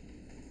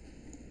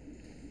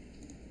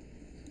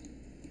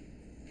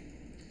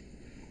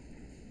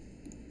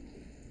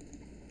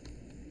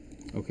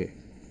 Okay,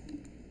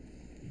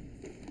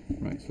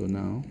 right, so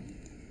now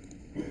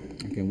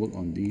I can work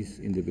on these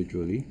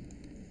individually.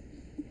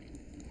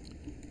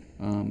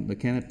 The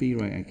canopy,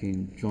 right, I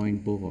can join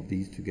both of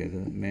these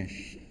together,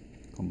 mesh,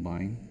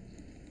 combine,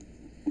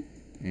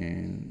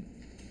 and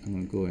I'm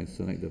going to go and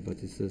select the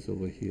vertices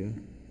over here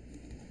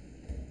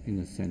in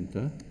the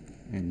center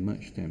and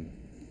merge them,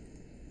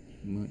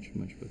 merge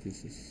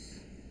vertices.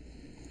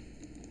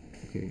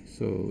 Okay,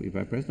 so if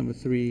I press number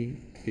 3,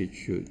 it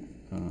should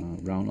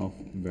round off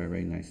very,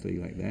 very nicely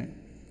like that.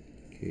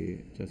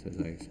 Okay, just as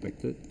I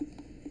expected.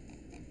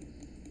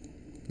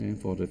 And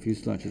for the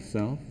fuselage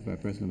itself, if I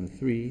press number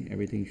 3,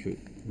 everything should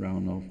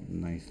round off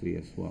nicely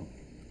as well.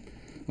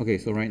 Okay,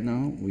 so right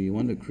now we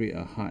want to create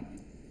a hard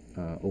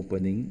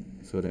opening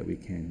so that we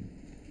can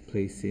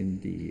place in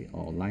the,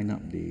 or line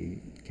up the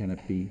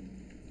canopy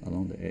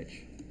along the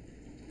edge.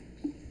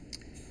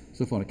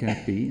 So for the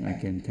canopy, I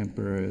can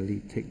temporarily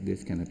take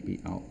this canopy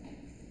out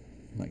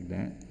like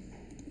that.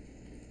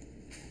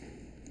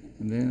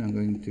 And then I'm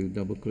going to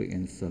double click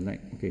and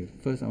select. Okay,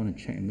 first I want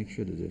to check and make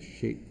sure that the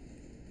shape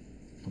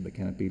of the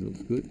canopy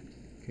looks good.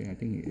 Okay, I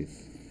think it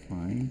is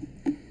fine.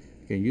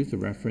 You can use the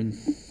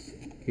reference.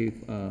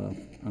 If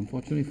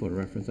unfortunately for the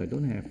reference, I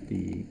don't have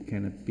the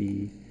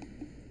canopy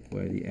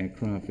where the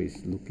aircraft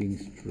is looking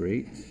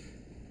straight.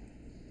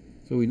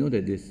 So we know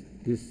that this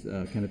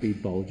canopy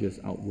bulges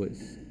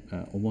outwards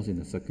almost in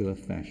a circular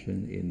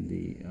fashion in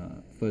the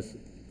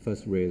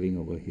first railing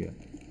over here.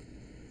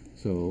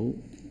 So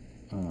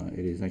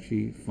it is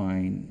actually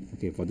fine.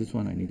 Okay, for this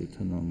one I need to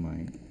turn on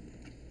my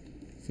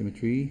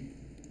symmetry.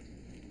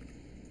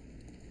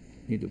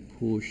 Need to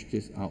push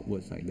this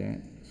outwards like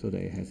that so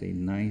that it has a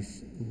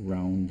nice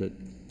rounded,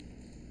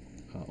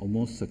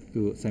 almost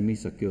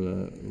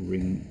semicircular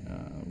ring,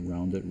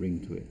 rounded ring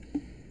to it.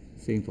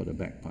 Same for the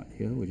back part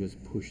here. We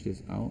just push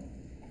this out.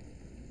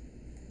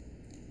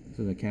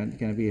 So the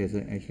canopy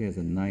actually has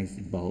a nice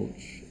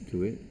bulge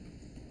to it.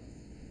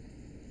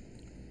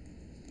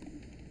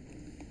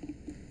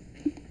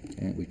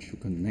 And which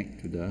should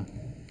connect to the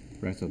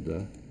rest of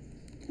the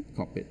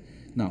cockpit.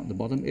 Now the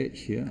bottom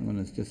edge here, I'm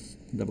going to just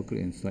double click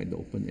and select the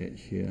open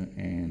edge here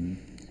and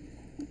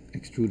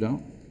extrude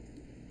out,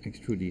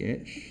 extrude the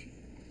edge.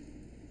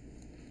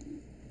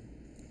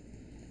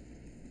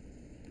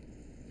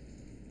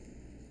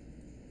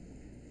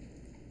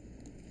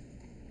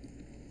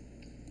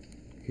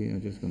 Okay,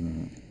 I'm just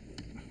going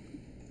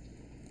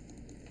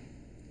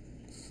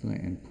to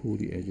select and pull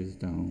the edges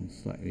down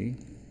slightly.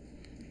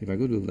 If I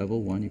go to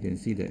level 1, you can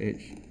see the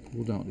edge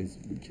pulled out is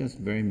just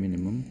very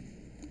minimum.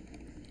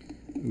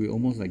 We're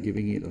almost like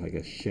giving it like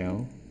a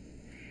shell.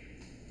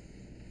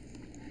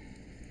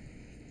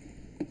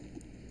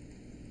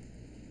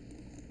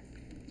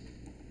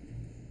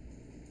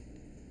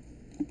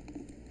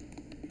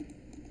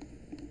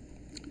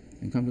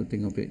 And come to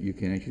think of it, you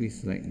can actually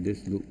select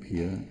this loop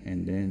here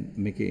and then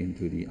make it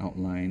into the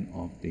outline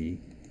of the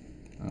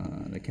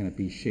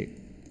canopy shape.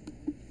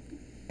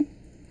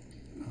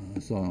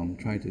 So I'm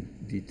trying to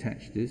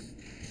detach this.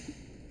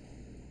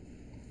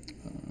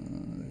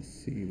 Let's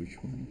see which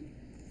one.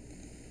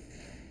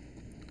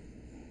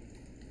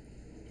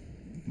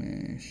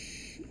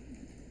 Mesh.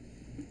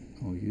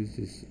 I'll use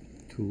this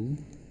tool.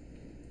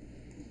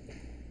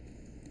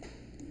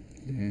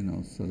 Then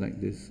I'll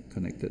select this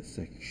connected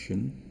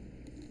section.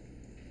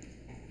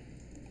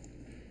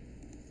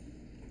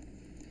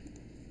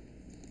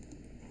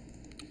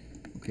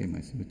 Okay,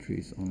 my symmetry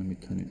is on. Let me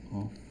turn it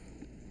off.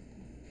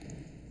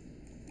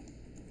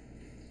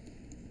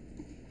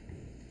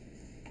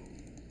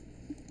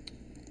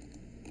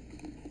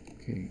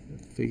 Okay, the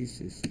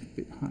face is a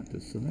bit hard to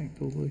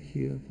select over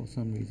here for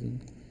some reason.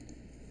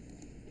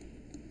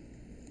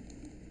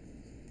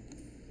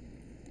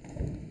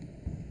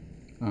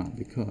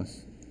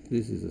 Because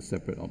this is a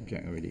separate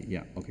object already.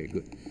 Yeah, okay,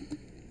 good.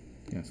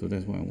 Yeah, so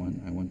that's what I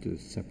want. I want to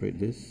separate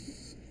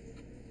this.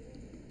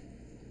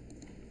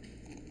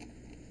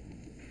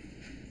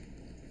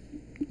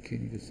 Okay,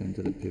 need to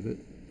center the pivot.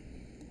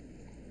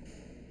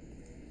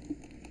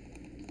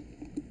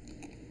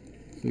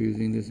 So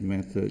using this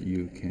method,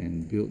 you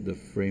can build the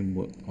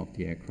framework of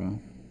the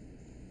aircraft,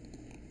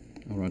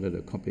 or rather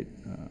the cockpit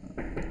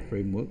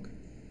framework.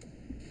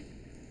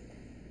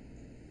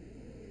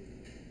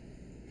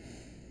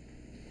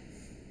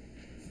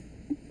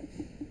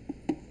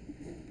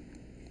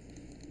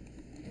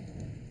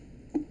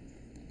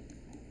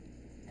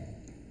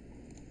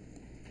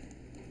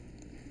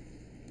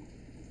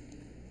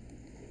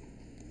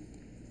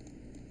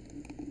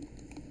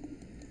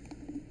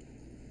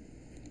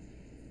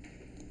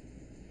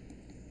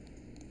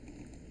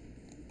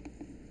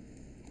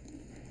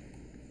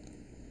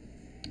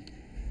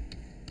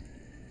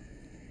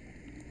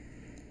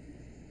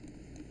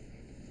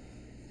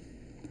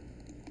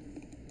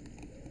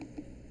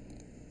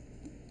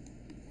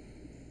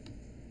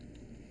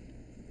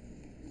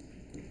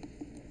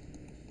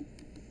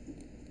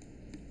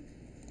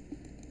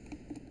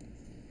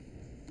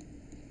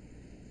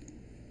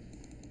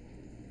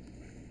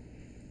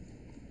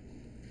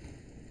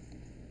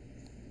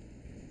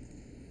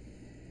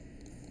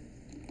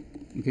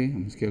 Okay,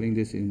 I'm scaling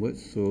this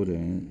inwards so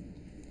that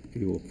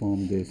it will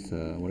form this,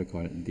 what I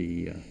call it,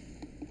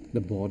 the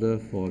border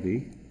for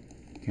the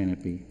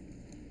canopy.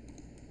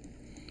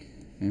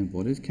 And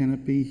for this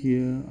canopy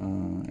here,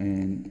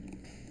 and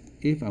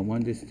if I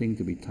want this thing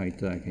to be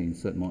tighter, I can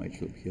insert more edge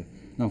loop here.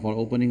 Now for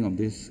opening of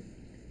this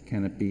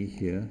canopy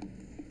here,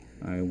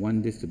 I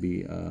want this to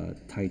be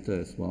tighter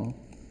as well.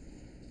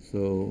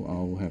 So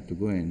I'll have to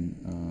go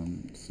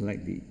and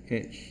select the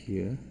edge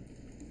here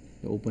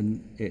the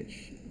open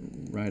edge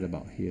right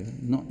about here.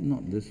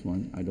 Not this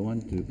one. I don't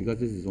want to, because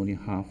this is only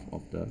half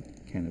of the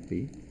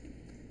canopy.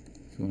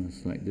 So I'm going to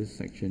select this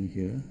section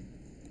here.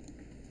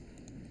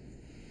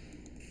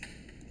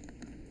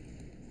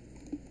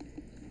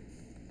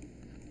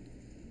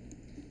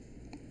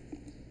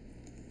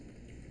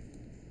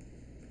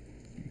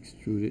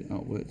 Extrude it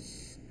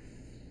outwards.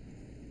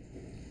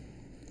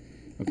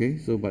 Okay,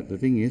 so but the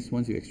thing is,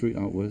 once you extrude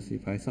outwards,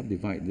 if I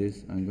subdivide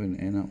this, I'm going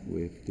to end up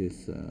with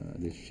this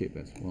this shape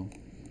as well.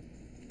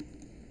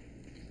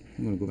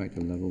 I'm going to go back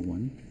to level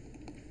 1.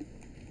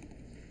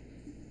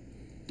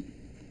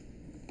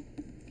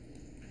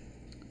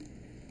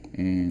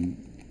 And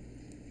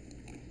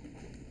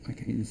I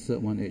can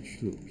insert one edge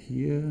loop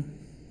here.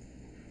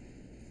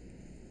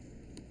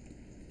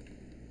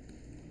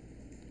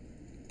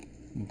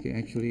 Okay,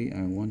 actually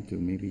I want to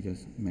maybe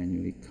just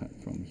manually cut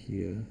from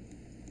here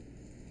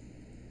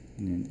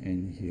and then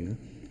end here.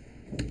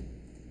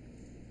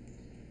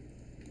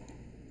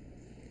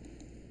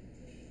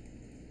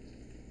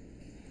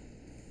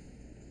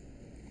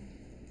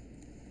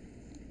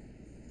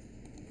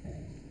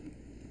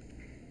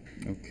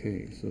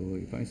 Okay, so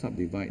if I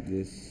subdivide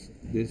this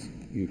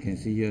you can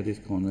see here this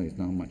corner is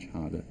now much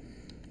harder,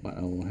 but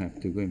I will have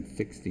to go and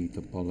fix the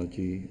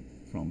topology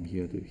from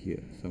here to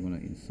here. So I'm going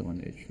to insert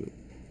one edge loop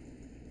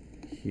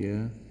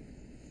here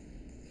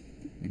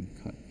and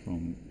cut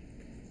from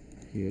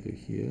here to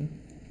here.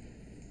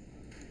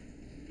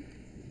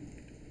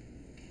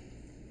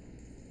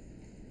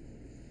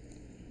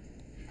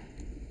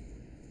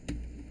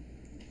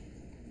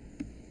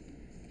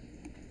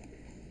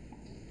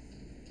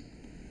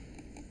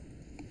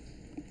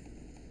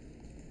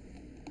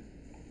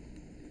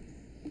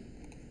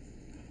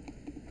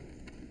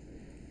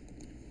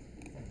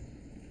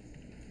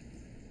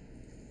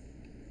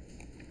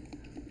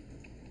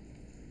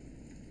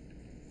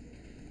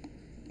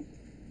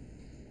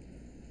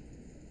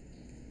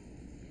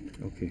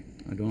 Okay,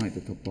 I don't like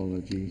the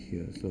topology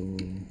here, so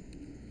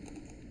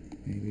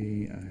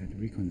maybe I had to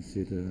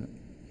reconsider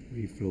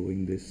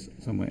reflowing this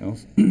somewhere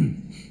else.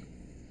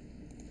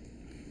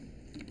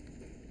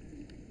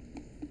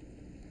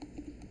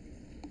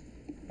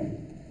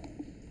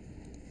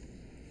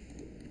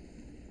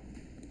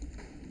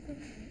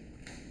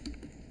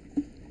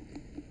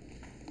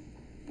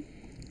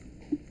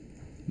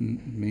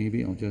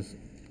 Maybe I'll just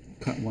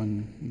cut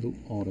one loop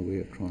all the way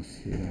across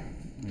here.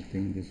 I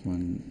think this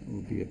one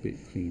will be a bit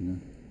cleaner.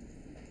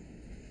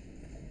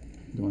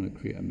 Don't want to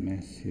create a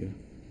mess here.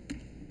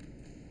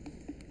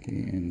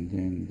 Okay, and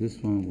then this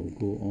one will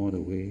go all the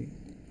way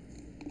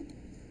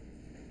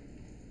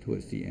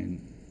towards the end.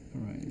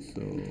 Alright,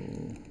 so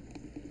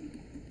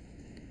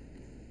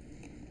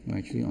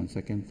actually on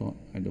second thought,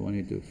 I don't want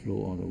it to flow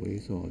all the way,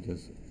 so I'll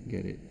just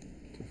get it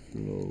to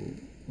flow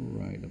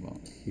right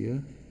about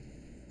here.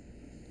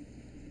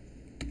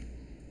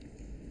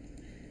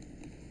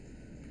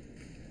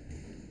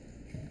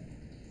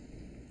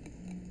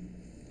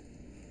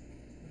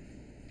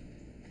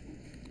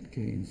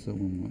 Okay, insert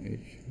one more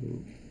edge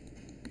loop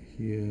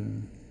here.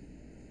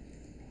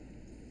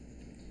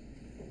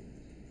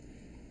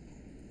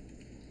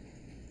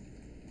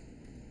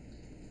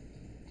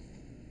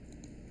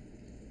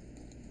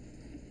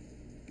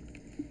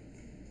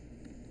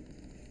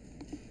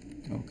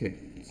 Okay,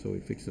 so we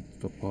fix the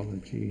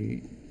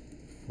topology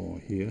for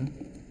here.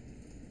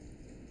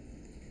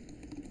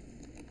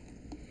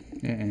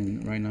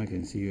 And right now you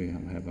can see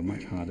we have a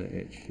much harder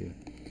edge here.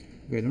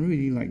 Okay, I don't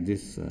really like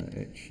this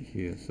edge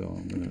here, so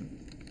I'm going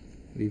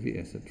to leave it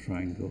as a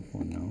triangle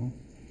for now.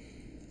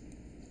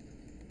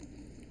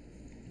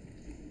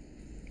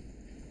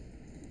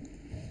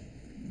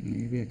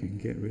 Maybe I can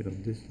get rid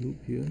of this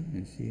loop here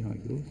and see how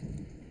it goes.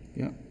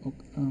 Yeah,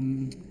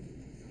 okay,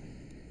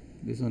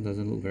 this one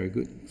doesn't look very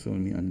good, so let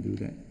me undo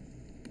that.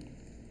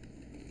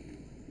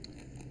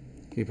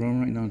 Okay, problem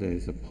right now there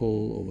is a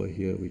pole over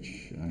here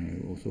which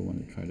I also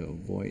want to try to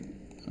avoid.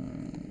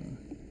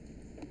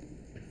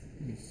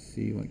 Let's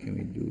see what can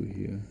we do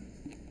here.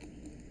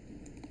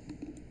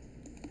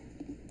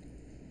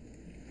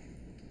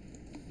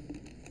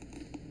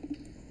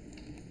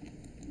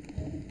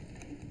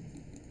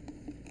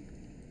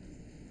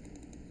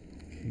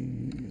 Okay,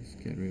 let's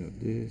get rid of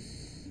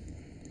this.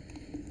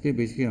 Okay,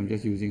 basically I'm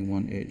just using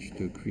one edge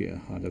to create a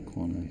harder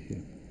corner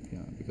here. Yeah,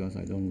 because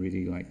I don't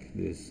really like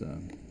this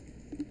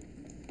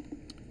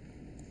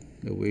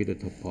the way the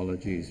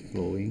topology is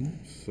flowing,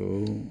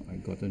 so I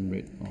gotten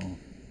rid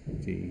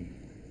of the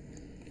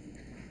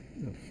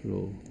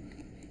flow.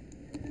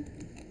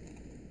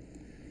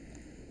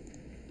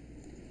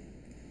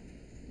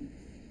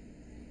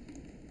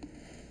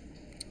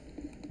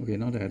 Okay,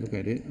 now that I look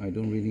at it, I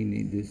don't really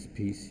need this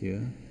piece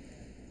here.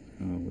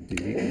 We'll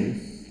delete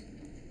this.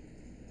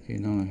 Okay,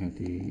 now I have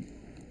the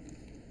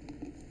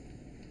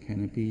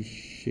canopy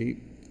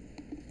shape.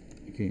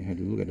 Okay, I have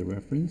to look at the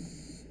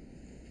reference.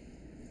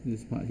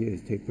 This part here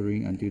is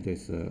tapering until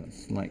there's a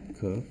slight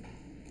curve.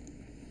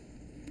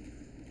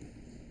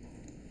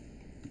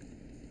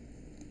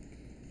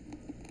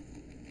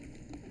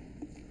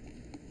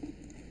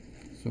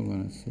 So I'm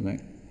going to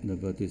select the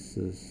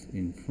vertices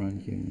in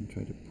front here and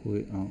try to pull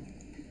it out.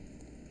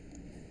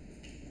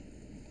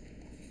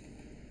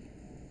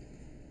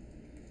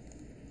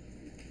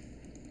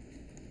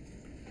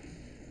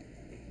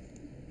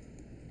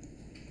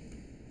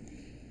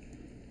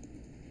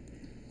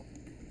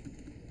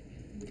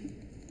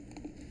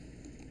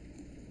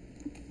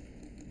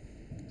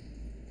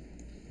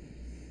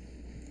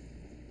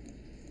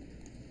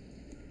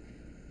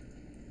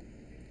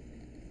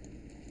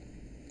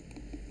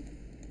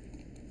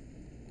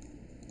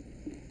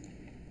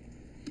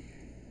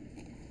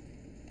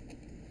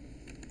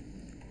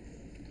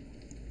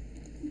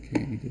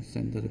 Okay, I need to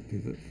center the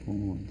pivot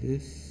for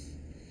this.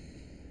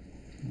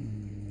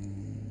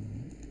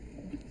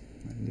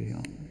 My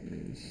layout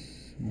is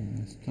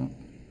messed up.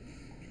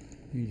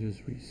 Let me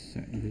just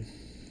reset this.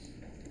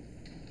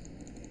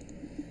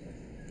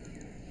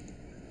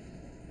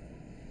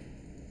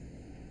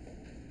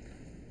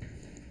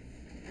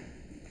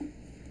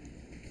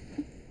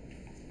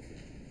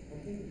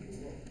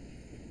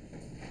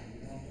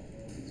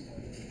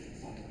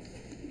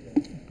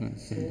 I'm going to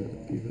center the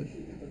pivot.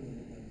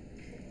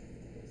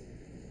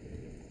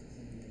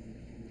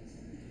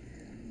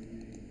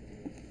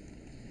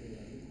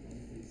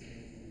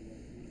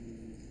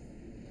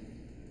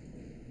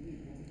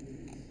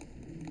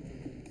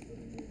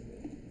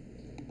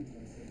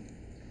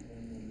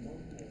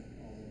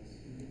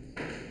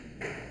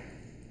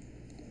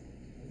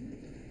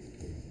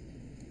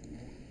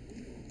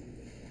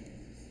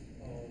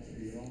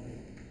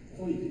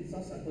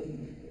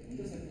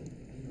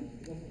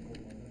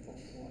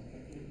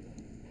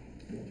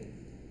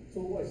 So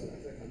what is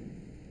exactly?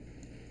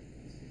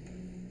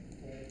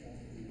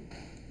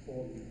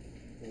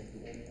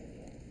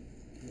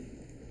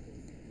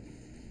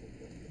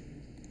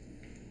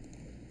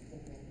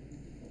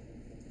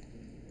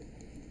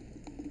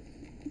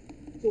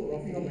 So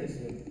roughly how many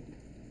students?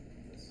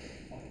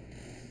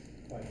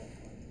 Five.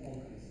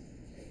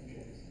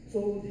 So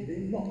did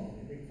they not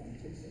make fun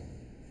fix?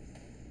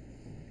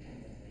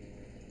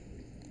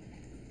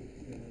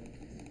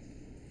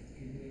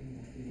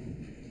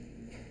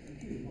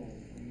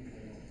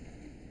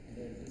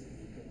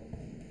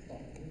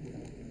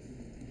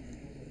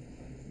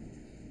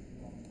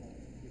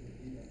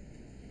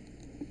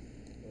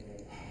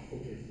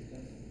 Okay.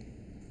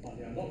 But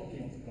they are not looking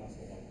at the class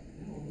for one.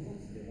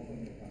 They are not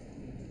looking at the class.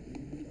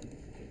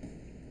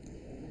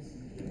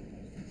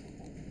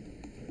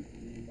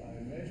 If I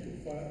manage to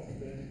find out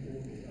them who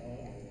they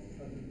are, I will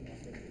try to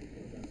ask them to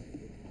progress.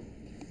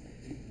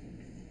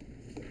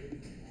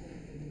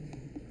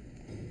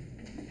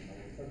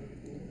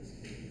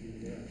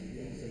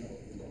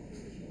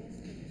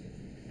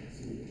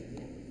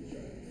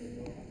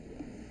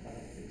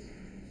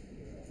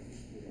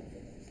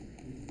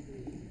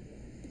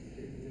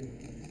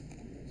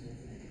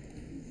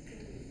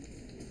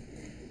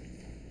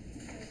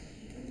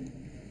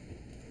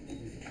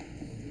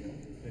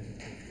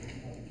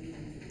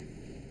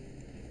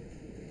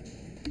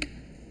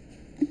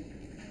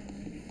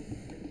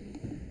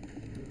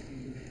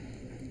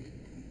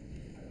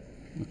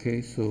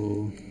 Okay,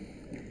 so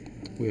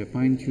we have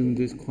fine-tuned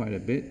this quite a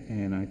bit,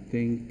 and I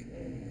think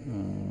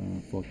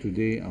for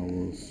today I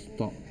will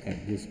stop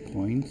at this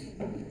point.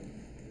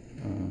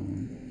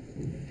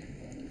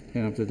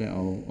 And after that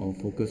I'll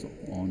focus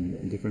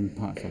on different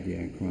parts of the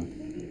aircraft.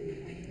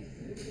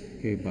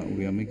 Okay, but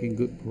we are making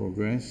good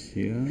progress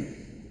here.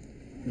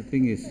 The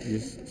thing is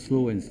just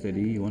slow and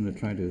steady. You want to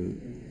try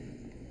to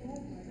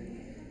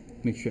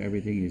make sure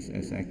everything is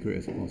as accurate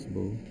as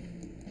possible.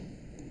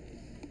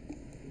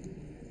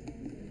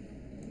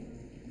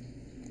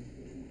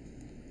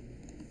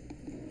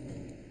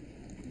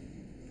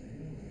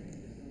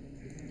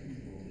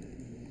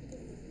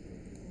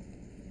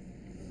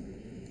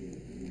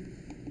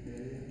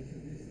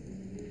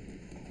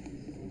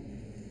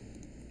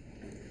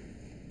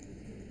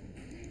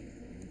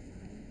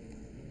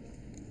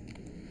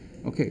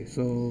 Okay,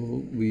 so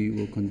we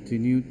will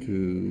continue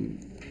to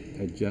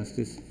adjust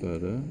this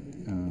further.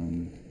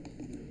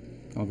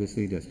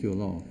 Obviously, there's still a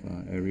lot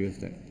of areas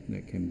that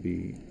can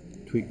be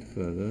tweaked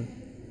further.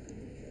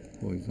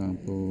 For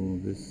example,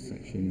 this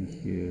section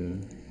here,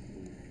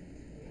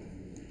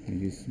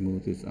 can you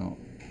smooth this out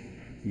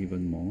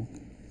even more?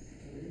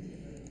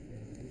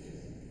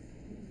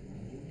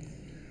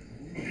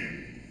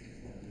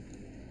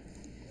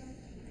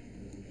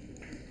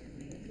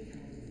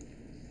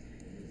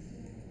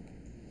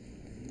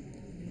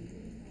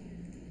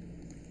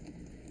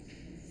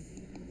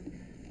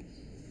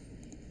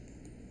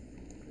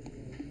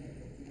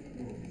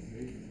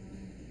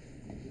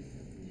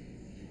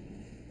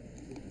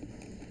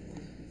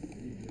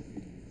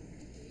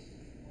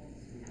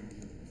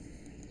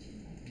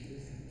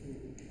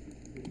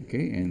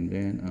 Okay, and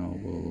then I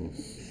will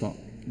stop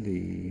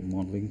the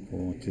modeling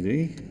for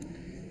today,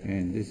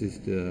 and this is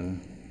the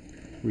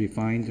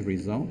refined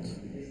result.